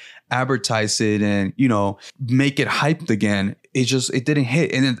to advertise it and, make it hyped again, it didn't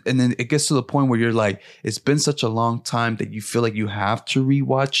hit. And then it gets to the point where you're like, it's been such a long time that you feel like you have to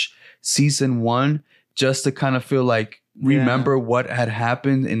rewatch season 1 just to kind of feel like remember what had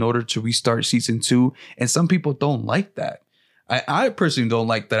happened in order to restart season 2. And some people don't like that. I personally don't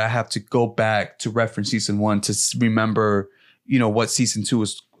like that I have to go back to reference season 1 to remember what season 2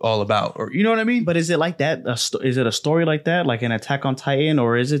 is all about, or you know what I mean? But is it like that? Is it a story like that, like an Attack on Titan,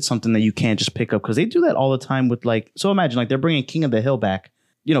 or is it something that you can't just pick up? Because they do that all the time with so imagine like they're bringing King of the Hill back.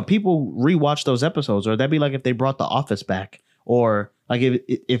 People rewatch those episodes, or that'd be like if they brought The Office back, or like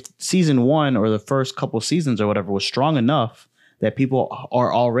if season 1 or the first couple seasons or whatever was strong enough that people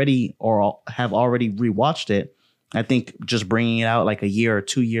are already or have already rewatched it. I think just bringing it out like a year or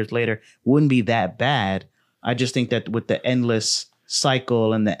 2 years later wouldn't be that bad. I just think that with the endless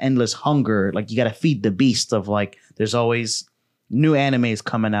cycle and the endless hunger, like you got to feed the beast of like, there's always new animes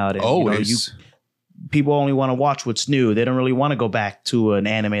coming out. And, always. People only want to watch what's new. They don't really want to go back to an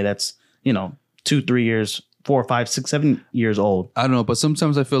anime that's, 2, 3 years, 4, 5, 6, 7 years old. I don't know, but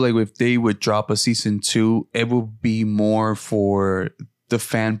sometimes I feel like if they would drop a season 2, it would be more for the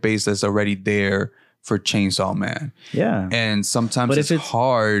fan base that's already there for Chainsaw Man. Yeah. And sometimes it's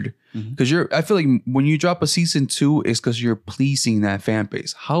hard because I feel like when you drop a season 2, it's because you're pleasing that fan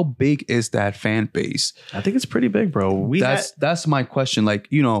base. How big is that fan base? I think it's pretty big, bro. That's my question. Like,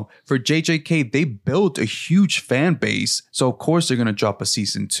 for JJK, they built a huge fan base. So of course they're going to drop a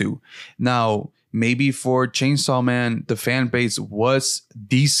season 2. Now, maybe for Chainsaw Man, the fan base was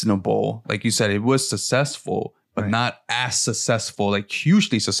decentable. Like you said, it was successful, but not as successful, like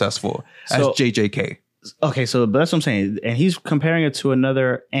hugely successful as JJK. Okay, so that's what I'm saying. And he's comparing it to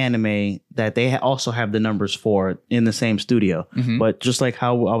another anime that they also have the numbers for in the same studio. Mm-hmm. But just like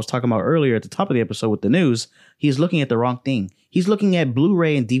how I was talking about earlier at the top of the episode with the news, he's looking at the wrong thing. He's looking at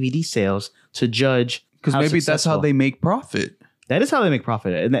Blu-ray and DVD sales to judge. Because maybe that's how they make profit. That is how they make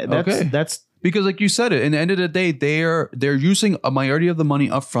profit. And that's because like you said it, in the end of the day, they're using a majority of the money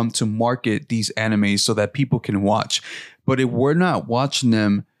up front to market these animes so that people can watch. But if we're not watching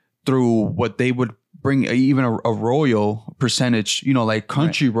them through what they would bring even a royal percentage, like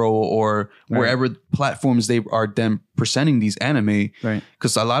Crunchyroll or wherever platforms they are then presenting these anime. Right.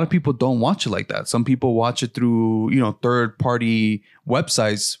 Because a lot of people don't watch it like that. Some people watch it through, third party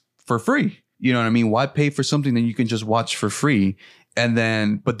websites for free. You know what I mean? Why pay for something that you can just watch for free?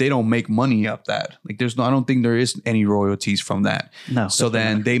 But they don't make money off that. Like I don't think there is any royalties from that. No. So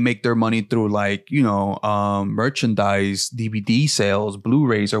then they make their money through like, merchandise, DVD sales,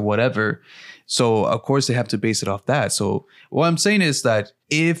 Blu-rays or whatever. So of course they have to base it off that. So what I'm saying is that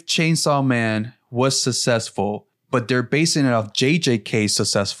if Chainsaw Man was successful, but they're basing it off JJK's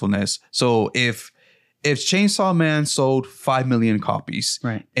successfulness. So if Chainsaw Man sold 5 million copies,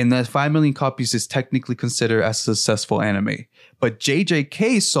 right, and that 5 million copies is technically considered as a successful anime, but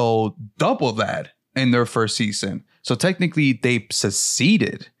JJK sold double that in their first season. So technically they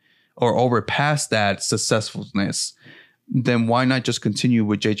succeeded or overpassed that successfulness. Then why not just continue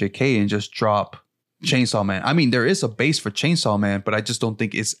with JJK and just drop Chainsaw Man? I mean, there is a base for Chainsaw Man, but I just don't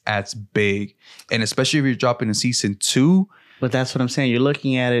think it's as big. And especially if you're dropping in season 2. But that's what I'm saying. You're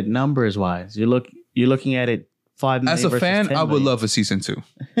looking at it numbers wise. You're looking at it 5 million. As a fan, 10 I would love a season 2.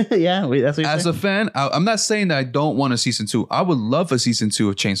 Yeah, that's what you're As saying? a fan, I'm not saying that I don't want a season 2. I would love a season 2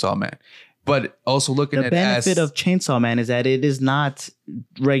 of Chainsaw Man. But also looking at the benefit of Chainsaw Man is that it is not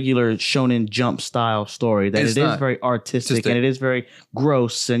regular Shonen Jump style story. That it is very artistic and it is very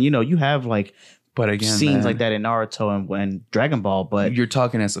gross. And you have like scenes like that in Naruto and Dragon Ball. But you're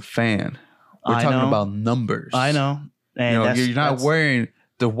talking as a fan. We're talking about numbers. I know. And you're not wearing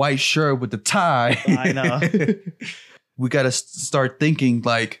the white shirt with the tie. I know. We got to start thinking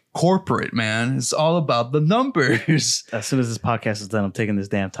like corporate, man. It's all about the numbers. As soon as this podcast is done, I'm taking this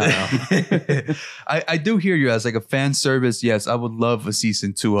damn tie off. I do hear you as like a fan service. Yes, I would love a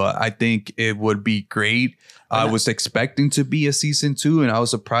season 2. I think it would be great. I was expecting to be a season 2, and I was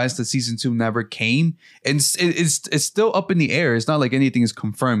surprised that season 2 never came. And it's still up in the air. It's not like anything is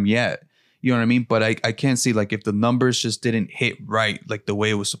confirmed yet. You know what I mean? But I can't see like if the numbers just didn't hit right, like the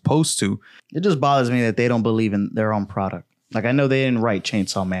way it was supposed to. It just bothers me that they don't believe in their own product. Like I know they didn't write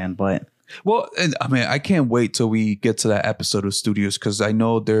Chainsaw Man, but I mean, I can't wait till we get to that episode of studios, because I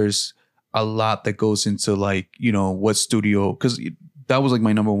know there's a lot that goes into like, what studio, because that was like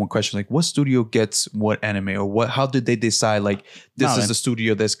my number one question. Like, what studio gets what anime, or how did they decide like this is the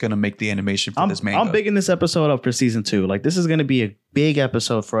studio that's going to make the animation for this manga? I'm bigging this episode up for season 2. Like this is going to be a big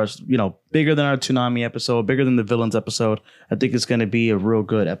episode for us, bigger than our Toonami episode, bigger than the Villains episode. I think it's going to be a real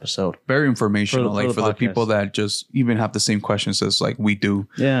good episode. Very informational, for the people that just even have the same questions as like we do.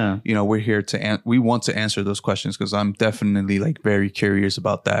 Yeah. We're here we want to answer those questions, because I'm definitely like very curious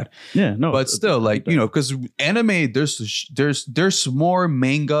about that. Yeah, no. But still, like, because anime, there's more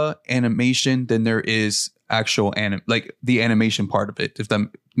manga animation than there is actual like the animation part of it, if that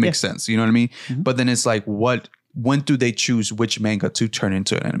makes sense. You know what I mean? Mm-hmm. But then it's like, when do they choose which manga to turn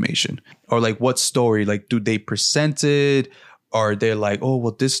into an animation? Or like what story? Like, do they present it? Or they're like, oh,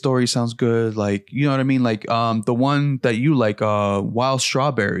 well, this story sounds good. Like, you know what I mean? Like the one that you like, Wild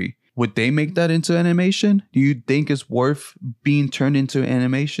Strawberry. Would they make that into animation? Do you think it's worth being turned into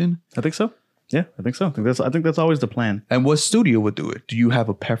animation? I think so. Yeah, I think so. I think that's always the plan. And what studio would do it? Do you have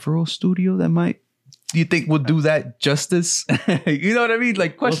a peripheral studio that might? Do you think would do that justice? You know what I mean?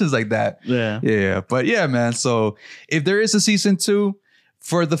 Like questions like that. Yeah. Yeah. But yeah, man. So if there is a season 2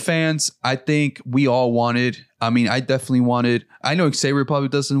 for the fans, I think we all want it. I mean, I definitely want it. I know Xavier probably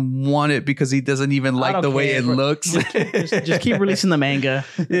doesn't want it because he doesn't even like the way it looks. Just keep releasing the manga.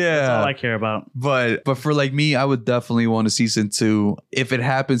 Yeah. That's all I care about. But for like me, I would definitely want a season 2. If it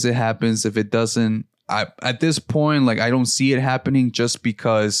happens, it happens. If it doesn't, at this point, like I don't see it happening, just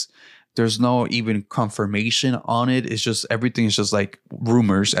because there's no even confirmation on it. It's just everything is just like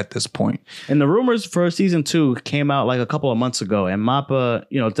rumors at this point. And the rumors for season 2 came out like a couple of months ago, and MAPPA,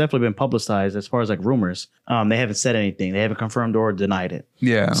 it's definitely been publicized as far as like rumors. They haven't said anything. They haven't confirmed or denied it.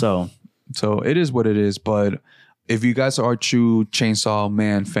 Yeah. So it is what it is. But if you guys are true Chainsaw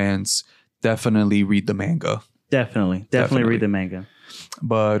Man fans, definitely read the manga. Definitely read the manga.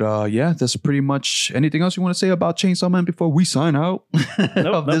 But yeah, that's pretty much. Anything else you want to say about Chainsaw Man before we sign out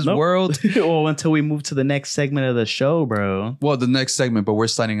of this world? Well, until we move to the next segment of the show, bro. Well, the next segment, but we're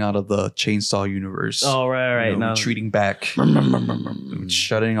signing out of the Chainsaw universe. Oh, right. No. Retreating back.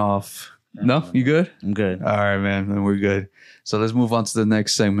 Shutting off. No, you good? I'm good. All right, man. Then we're good. So let's move on to the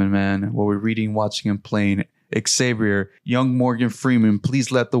next segment, man. Where we're reading, watching, and playing. Xavier, young Morgan Freeman,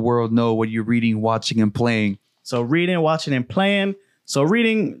 please let the world know what you're reading, watching, and playing. So reading, watching, and playing. So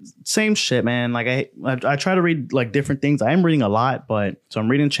reading, same shit, man. Like I try to read like different things. I am reading a lot, but so I'm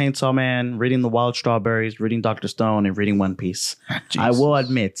reading Chainsaw Man, reading The Wild Strawberries, reading Dr. Stone, and reading One Piece. Jesus. I will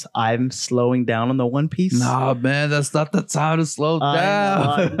admit, I'm slowing down on the One Piece. Nah, man, that's not the time to slow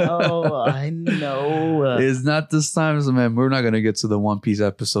down. I know. It's not this time, so man. We're not gonna get to the One Piece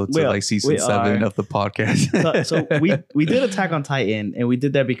episode till like season 7 of the podcast. so we did Attack on Titan, and we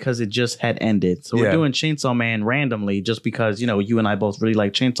did that because it just had ended. So we're doing Chainsaw Man randomly, just because you and I both really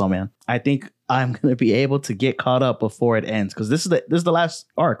like Chainsaw Man. I think I'm gonna be able to get caught up before it ends, because this is the last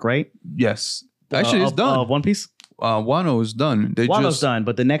arc, right? Yes, actually, it's done. One Piece. Wano is done. Wano's done,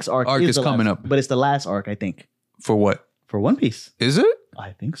 but the next arc is coming up. But it's the last arc, I think. For what? For One Piece. Is it?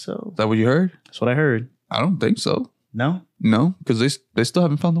 I think so. Is that what you heard? That's what I heard. I don't think so. No? No, because they still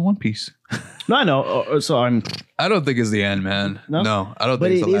haven't found the One Piece. No, I know. So I don't think it's the end, man. No, I don't but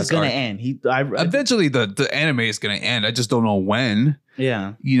think it's the last is going to arc. end. Eventually, the anime is going to end. I just don't know when.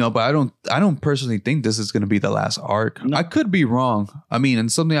 Yeah. But I don't personally think this is going to be the last arc. No. I could be wrong. I mean,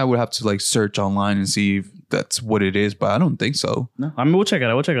 and something I would have to like search online and see if that's what it is, but I don't think so. No, I mean, we'll check it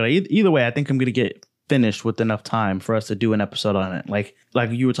out. Either way, I think I'm going to get finished with enough time for us to do an episode on it. Like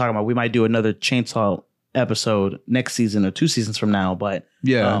you were talking about, we might do another Chainsaw episode next season or 2 seasons from now, but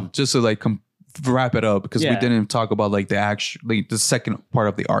just to like wrap it up, because we didn't talk about like the second part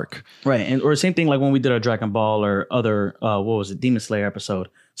of the arc, right? And or same thing like when we did our Dragon Ball or other Demon Slayer episode.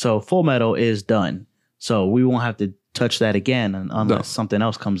 So Full Metal is done, so we won't have to touch that again unless something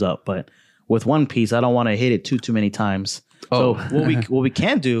else comes up. But with One Piece, I don't want to hit it too many times. So what we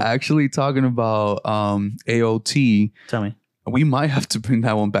can do, actually talking about AOT, tell me. We might have to bring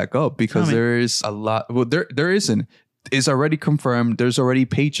that one back up because there is a lot. Well, there isn't. It's already confirmed. There's already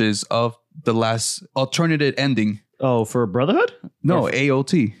pages of the last alternative ending. Oh, for Brotherhood? No,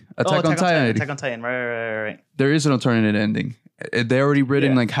 AOT. Attack on Titan. Attack on Titan. Right. There is an alternative ending. They already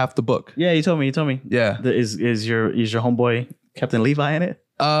written like half the book. Yeah, you told me. Yeah. Is your homeboy Captain Levi in it?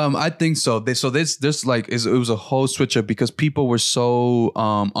 I think so. This like it was a whole switch up because people were so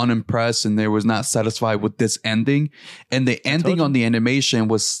unimpressed and they was not satisfied with this ending, and the ending on the animation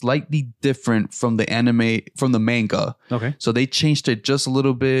was slightly different from the manga. Okay, so they changed it just a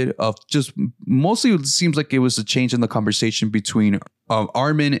little bit. Mostly it seems like it was a change in the conversation between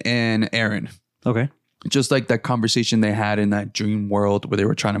Armin and Eren. Okay. Just like that conversation they had in that dream world where they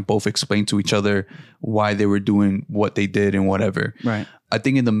were trying to both explain to each other why they were doing what they did and whatever. Right. I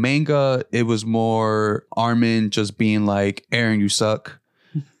think in the manga, it was more Armin just being like, Eren, you suck.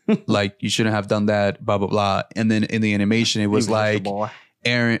 Like, you shouldn't have done that, blah, blah, blah. And then in the animation, it was like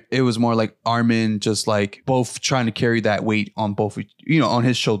Eren, it was more like Armin just like both trying to carry that weight on both, on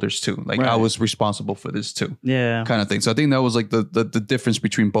his shoulders too. Like I was responsible for this too. Yeah. Kind of thing. So I think that was like the difference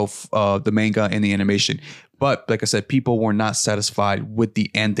between both the manga and the animation. But like I said, people were not satisfied with the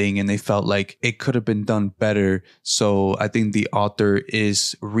ending and they felt like it could have been done better. So I think the author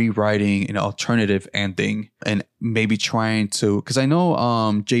is rewriting an alternative ending and maybe trying to, because I know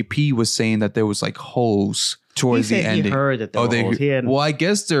JP was saying that there was like holes towards the ending. He heard that there were holes. Well, I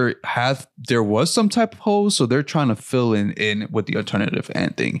guess there was some type of hole, so they're trying to fill in with the alternative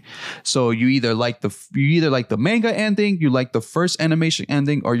ending. So you either like the manga ending, you like the first animation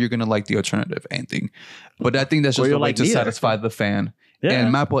ending, or you're gonna like the alternative ending. But I think that's just a way to satisfy the fan. Yeah.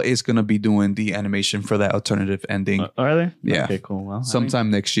 And Mappa is going to be doing the animation for that alternative ending. Are they? Yeah. Okay, cool. Well, sometime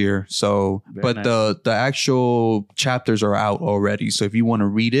next year. So, but nice. the actual chapters are out already. So if you want to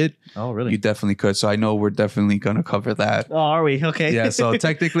read it, you definitely could. So I know we're definitely going to cover that. Oh, are we? Okay. Yeah. So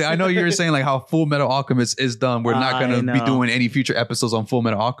technically, I know you were saying like how Full Metal Alchemist is done. We're not going to be doing any future episodes on Full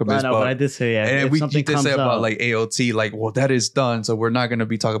Metal Alchemist. But I did say, and you did say about like AOT, like, well, that is done. So we're not going to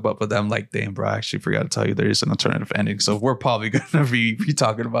be talking about, but I'm like, damn, bro, I actually forgot to tell you there is an alternative ending. So we're probably going to be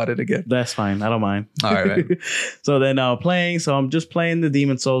talking about it again. That's fine. I don't mind. All right. So then playing. So I'm just playing the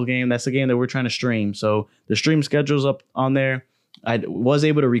Demon Souls game. That's the game that we're trying to stream. So the stream schedule's up on there. I was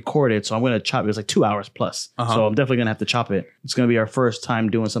able to record it, so I'm going to chop it. It's like 2 hours plus. So I'm definitely going to have to chop it. It's going to be our first time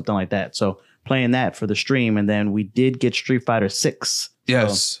doing something like that. So playing that for the stream. And then we did get Street Fighter 6.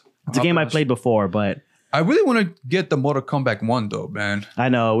 Yes. So it's a game I played before, but I really want to get the Mortal Kombat 1 though, man. I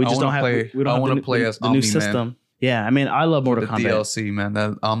know. We just don't have I want to play as the new system. Yeah, I mean, I love Mortal Kombat. DLC, man.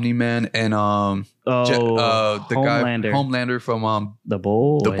 That Omni-Man and the Homelander. Homelander from The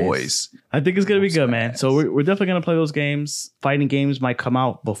Boys. The Boys. I think it's gonna be good, man. So we're definitely gonna play those games. Fighting games might come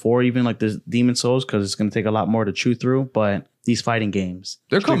out before even like the Demon Souls because it's gonna take a lot more to chew through. But these fighting games,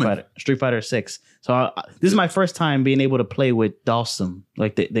 they're coming. Street Fighter 6. So this is my first time being able to play with Dawson,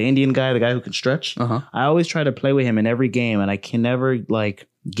 like the Indian guy, the guy who can stretch. I always try to play with him in every game, and I can never like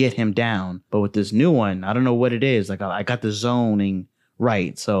get him down. But with this new one, I don't know what it is. Like I got the zoning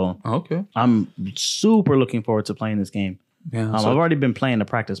right. So I'm super looking forward to playing this game. Yeah, I've already been playing to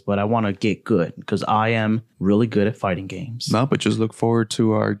practice, but I want to get good because I am really good at fighting games. No, but just look forward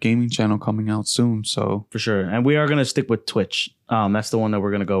to our gaming channel coming out soon. So for sure. And we are going to stick with Twitch. That's the one that we're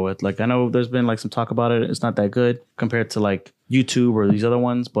going to go with. Like, I know there's been like some talk about it. It's not that good compared to like YouTube or these other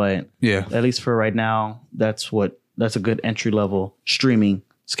ones, but yeah, at least for right now, that's a good entry level streaming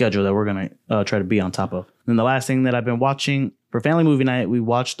schedule that we're going to try to be on top of. And the last thing that I've been watching for family movie night, we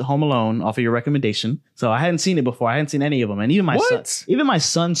watched Home Alone off of your recommendation. So I hadn't seen it before. I hadn't seen any of them. And even my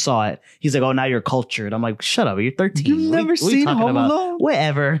son saw it. He's like, oh, now you're cultured. I'm like, shut up. You're 13. You've never seen Home Alone?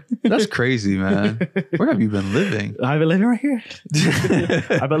 Whatever. That's crazy, man. Where have you been living? I've been living right here.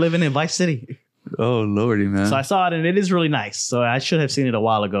 I've been living in Vice City. Oh, Lordy, man. So I saw it and it is really nice. So I should have seen it a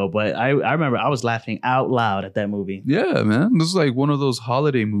while ago, but I remember I was laughing out loud at that movie. Yeah, man. This is like one of those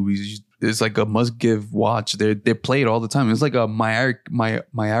holiday movies. It's like a must-give watch. They play it all the time. It's like a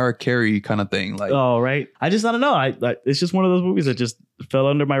Mariah Carey kind of thing. Like, oh, right. I don't know. It's just one of those movies that just fell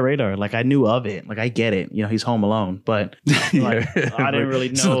under my radar. Like I knew of it. Like I get it. You know, he's home alone, but like, I didn't really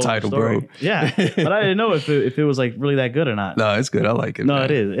know. It's the title, bro. Yeah, but I didn't know if it was like really that good or not. No, it's good. I like it. No,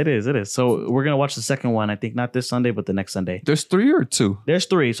 man. It is. So we're gonna watch the second one. I think not this Sunday, but the next Sunday. There's 3 or 2. There's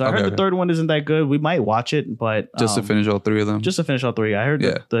 3. So I heard the third one isn't that good. We might watch it, but just to finish all 3 of them. Just to finish all 3. I heard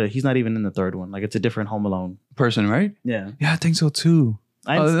that he's not even in the third one. Like it's a different Home Alone person, right? Yeah. Yeah, I think so too.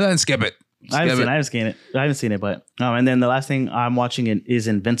 Then skip it. I haven't seen it, but and then the last thing I'm watching is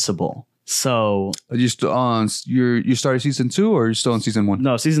Invincible. So you you started season 2 or you're still on season 1?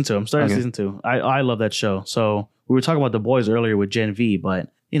 No, season 2. I'm starting season 2. I love that show. So we were talking about The Boys earlier with Gen V,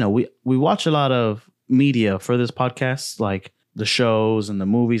 but you know we watch a lot of media for this podcast, like the shows and the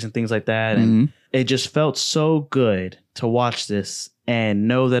movies and things like that, and it just felt so good to watch this and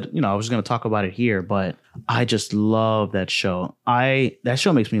know that, you know, I was going to talk about it here, but I just love that show. That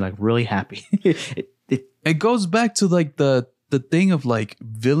show makes me like really happy. It goes back to like the thing of like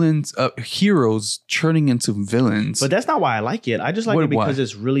villains, heroes turning into villains. But that's not why I like it. I just like it because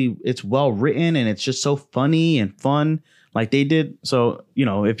it's well written and it's just so funny and fun. Like they did. So, you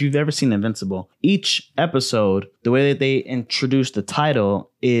know, if you've ever seen Invincible, each episode, the way that they introduce the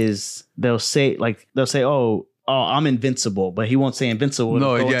title is they'll say, oh, I'm invincible, but he won't say invincible.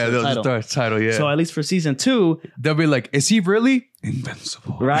 No, yeah, they'll just start title, yeah. So at least for season 2, they'll be like, is he really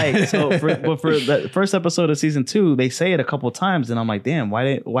invincible? Right. So for the first episode of season 2, they say it a couple times, and I'm like, damn,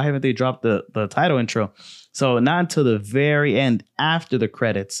 why haven't they dropped the title intro? So not until the very end, after the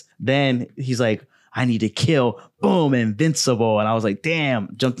credits, then he's like, I need to kill, boom, invincible. And I was like,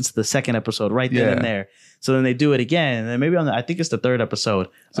 damn, jumped into the second episode right then and there. So then they do it again, and then maybe I think it's the third episode.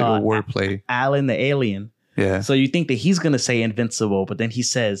 It's like a wordplay. Alan the alien. Yeah. So you think that he's gonna say invincible, but then he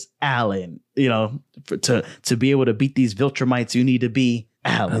says Alan. You know, to be able to beat these Viltrumites, you need to be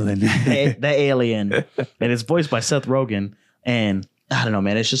Alan, the alien, and it's voiced by Seth Rogen. And I don't know,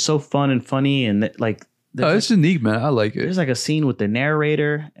 man, it's just so fun and funny, and like, it's unique, man. I like it. There's like a scene with the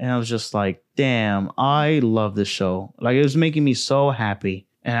narrator, and I was just like, damn, I love this show. Like it was making me so happy,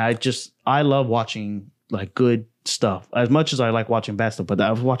 and I love watching like good stuff as much as I like watching bad stuff, but I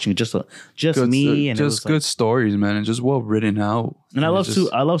was watching just good, me and just good stories, man, and just well written out. And I love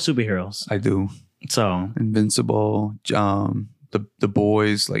superheroes. I do. So Invincible, the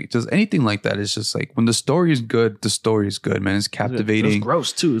Boys, like just anything like that. It's just like when the story is good, man. It's captivating. It's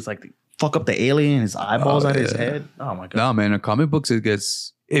gross too. It's like fuck up the alien, his eyeballs out of his head. Oh my god. No, man. In comic books,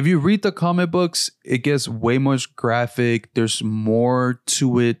 if you read the comic books, it gets way more graphic. There's more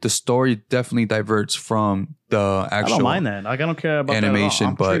to it. The story definitely diverts from the actual. I don't mind that. Like I don't care about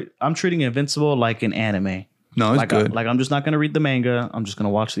animation, but I'm treating Invincible like an anime. No, it's good. I'm just not gonna read the manga. I'm just gonna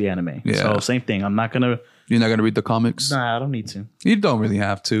watch the anime. Yeah. So same thing. You're not gonna read the comics? Nah, I don't need to. You don't really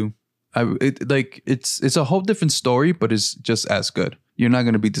have to. It's a whole different story, but it's just as good. You're not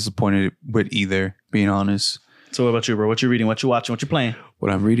gonna be disappointed with either. Being honest. So what about you, bro? What you reading? What you watching? What you playing? What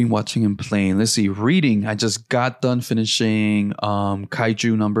I'm reading, watching, and playing. Let's see. Reading. I just got done finishing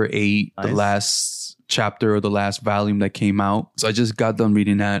Kaiju number 8, nice. The last chapter or the last volume that came out. So I just got done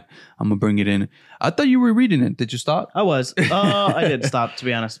reading that. I'm gonna bring it in. I thought you were reading it. Did you stop? I was. I did stop, to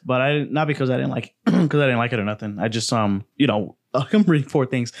be honest, but not because I didn't like it or nothing. I just I'm reading 4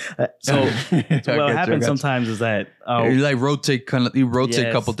 things. So what happens sometimes is that you like rotate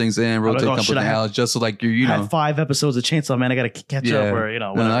a couple things in, rotate a couple things out, just so like I had 5 episodes of Chainsaw Man. I got to catch up, or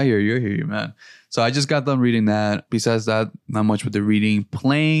No, I hear you, man. So I just got done reading that. Besides that, not much with the reading.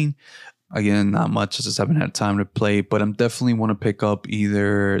 Playing, again, not much. I just haven't had time to play, but I'm definitely want to pick up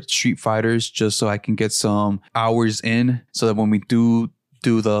either Street Fighters just so I can get some hours in, so that when we do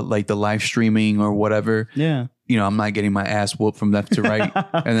the live streaming or whatever, I'm not getting my ass whooped from left to right.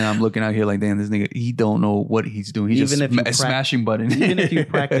 And then I'm looking out here like, damn, this nigga, he don't know what he's doing. He's just smashing buttons. Even if you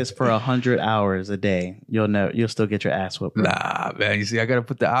practice for 100 hours a day, you'll still get your ass whooped. Bro. Nah, man. You see, I got to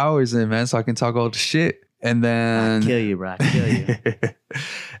put the hours in, man, so I can talk all the shit. And then I'll kill you, bro. Kill you.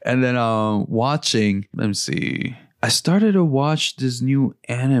 And then watching, let me see. I started to watch this new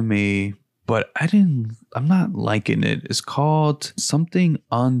anime, but I'm not liking it. It's called something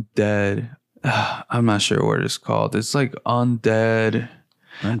Undead. I'm not sure what it's called. It's like Undead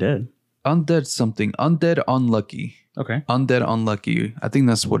something. Undead Unlucky. Okay. Undead Unlucky. I think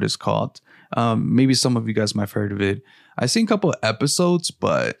that's what it's called. Maybe some of you guys might have heard of it. I've seen a couple of episodes,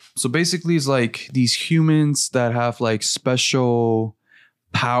 but so basically it's like these humans that have like special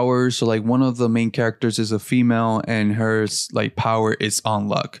power. So like one of the main characters is a female and her like power is on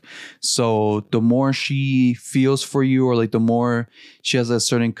luck. So the more she feels for you, or like the more she has a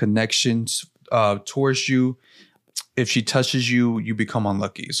certain connections towards you, if she touches you, you become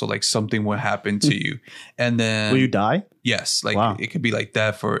unlucky. So like something will happen to you. And then will you die? Yes. Like it could be like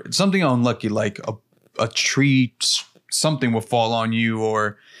that for something unlucky, like a tree, something will fall on you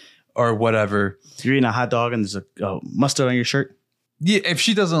or whatever. You're eating a hot dog and there's a mustard on your shirt. Yeah, if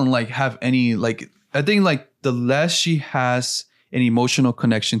she doesn't like have any, like, I think like the less she has an emotional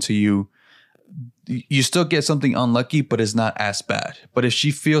connection to you, you still get something unlucky, but it's not as bad. But if she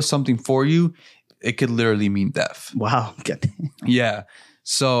feels something for you, it could literally mean death. Wow. Yeah.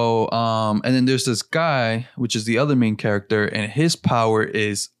 So, and then there's this guy, which is the other main character, and his power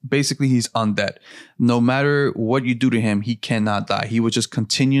is basically he's undead. No matter what you do to him, he cannot die. He would just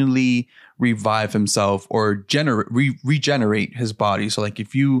continually revive himself or regenerate his body. So like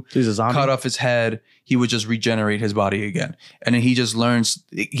if you cut off his head, he would just regenerate his body again. And then he just learns,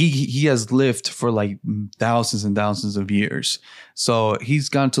 he has lived for like thousands and thousands of years. So he's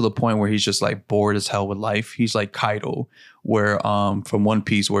gotten to the point where he's just like bored as hell with life. He's like Kaido, where from One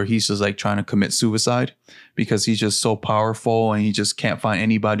Piece, where he's just like trying to commit suicide because he's just so powerful and he just can't find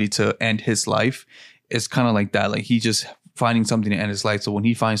anybody to end his life. It's kind of like that. Like he just finding something to end his life. So when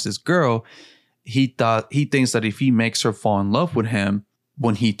he finds this girl, he thinks that if he makes her fall in love with him,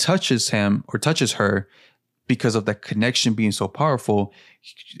 when he touches him or touches her, because of that connection being so powerful,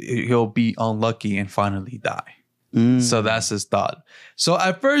 he'll be unlucky and finally die. So that's his thought. So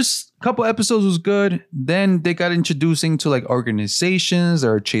at first, a couple episodes was good. Then they got introducing to like organizations that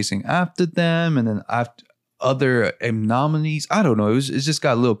are chasing after them, and then after other nominees. I don't know. It just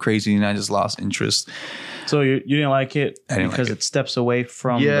got a little crazy, and I just lost interest. So you didn't like it because it steps away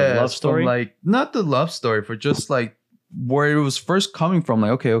from the love story? Like not the love story, but just like where it was first coming from.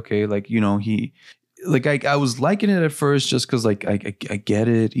 Like, okay, like, you know, he like I was liking it at first just because like I get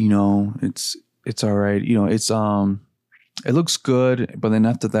it, you know, it's all right, you know, it's it looks good, but then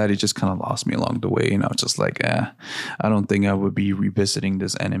after that it just kind of lost me along the way, and I was just like, I don't think I would be revisiting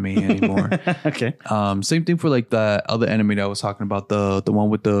this anime anymore. Okay. Same thing for like the other anime that I was talking about, the one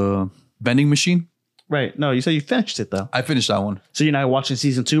with the vending machine. Right. No, you said you finished it though. I finished that one. So you're not watching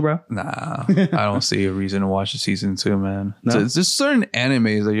season 2, bro? Nah, I don't see a reason to watch the season 2, man. No? So it's just certain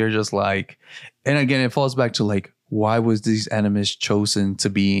animes that you're just like, and again, it falls back to like, why was these animes chosen to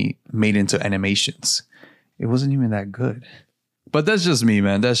be made into animations? It wasn't even that good. But that's just me,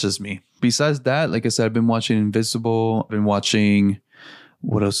 man. That's just me. Besides that, like I said, I've been watching Invincible. I've been watching,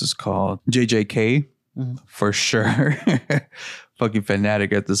 what else is called? JJK, for sure. Fucking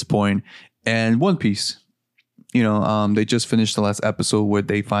fanatic at this point. And One Piece. You know, they just finished the last episode where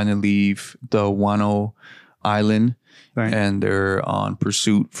they finally leave the Wano Island. Right. And they're on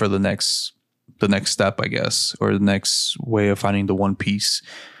pursuit for the next step, I guess, or the next way of finding the One Piece.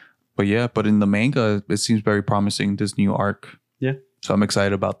 But yeah, but in the manga, it seems very promising, this new arc. Yeah. So I'm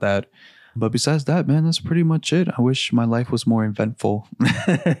excited about that. But besides that, man, that's pretty much it. I wish my life was more eventful.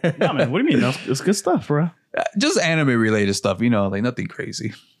 No, man, what do you mean? It's good stuff, bro. Just anime related stuff, you know, like nothing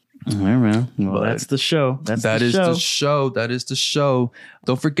crazy. All right, man. Well, that's the show. That is the show.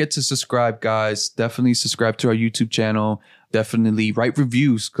 Don't forget to subscribe, guys. Definitely subscribe to our YouTube channel. Definitely write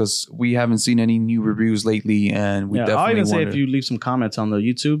reviews, because we haven't seen any new reviews lately, and we definitely. I'll even say if you leave some comments on the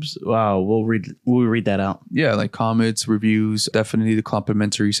YouTubes, we'll read that out. Yeah, like comments, reviews. Definitely the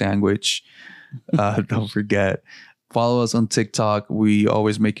complimentary sandwich. Don't forget. Follow us on TikTok. We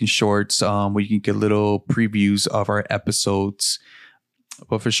always making shorts where you can get little previews of our episodes.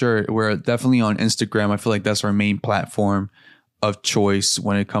 But for sure, we're definitely on Instagram. I feel like that's our main platform of choice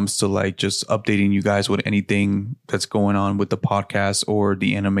when it comes to like just updating you guys with anything that's going on with the podcast or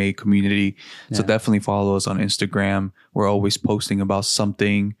the anime community. Yeah. So definitely follow us on Instagram. We're always posting about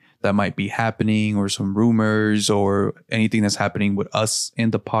something that might be happening, or some rumors, or anything that's happening with us in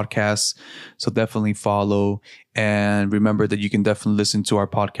the podcast. So definitely follow. And remember that you can definitely listen to our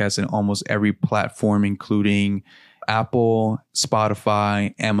podcast in almost every platform, including Apple,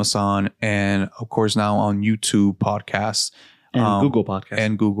 Spotify, Amazon, and of course now on YouTube podcasts. And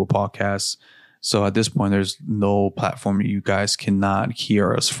Google Podcasts. So at this point, there's no platform you guys cannot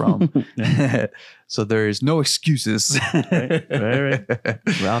hear us from. So there is no excuses. Right.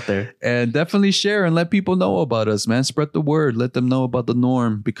 We're out there. And definitely share and let people know about us, man. Spread the word. Let them know about the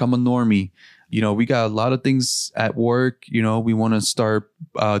norm. Become a normie. You know, we got a lot of things at work. You know, we want to start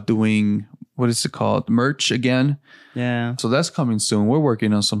doing, what is it called? Merch again. Yeah. So that's coming soon. We're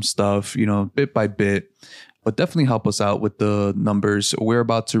working on some stuff, you know, bit by bit. But definitely help us out with the numbers. We're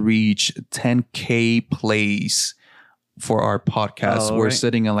about to reach 10K plays for our podcast. We're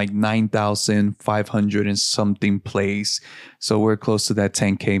sitting at like 9,500 and something plays. So we're close to that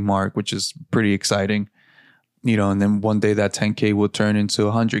 10K mark, which is pretty exciting. You know, and then one day that 10K will turn into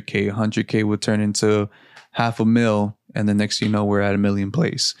 100K. 100K will turn into $500,000. And the next thing you know, we're at 1 million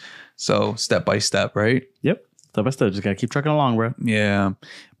plays. So step by step, right? Yep. Step by step. Just got to keep trucking along, bro. Yeah.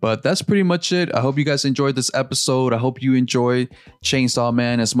 But that's pretty much it. I hope you guys enjoyed this episode. I hope you enjoyed Chainsaw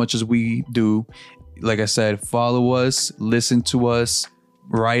Man as much as we do. Like I said, follow us, listen to us,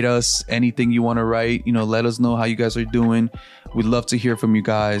 write us anything you want to write. You know, let us know how you guys are doing. We'd love to hear from you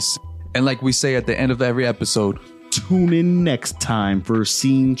guys. And like we say at the end of every episode, tune in next time for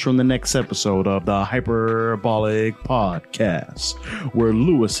scenes from the next episode of the Hyperbolic Podcast, where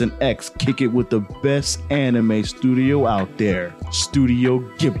Lewis and X kick it with the best anime studio out there, Studio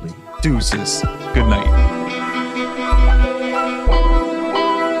Ghibli. Deuces. Good night.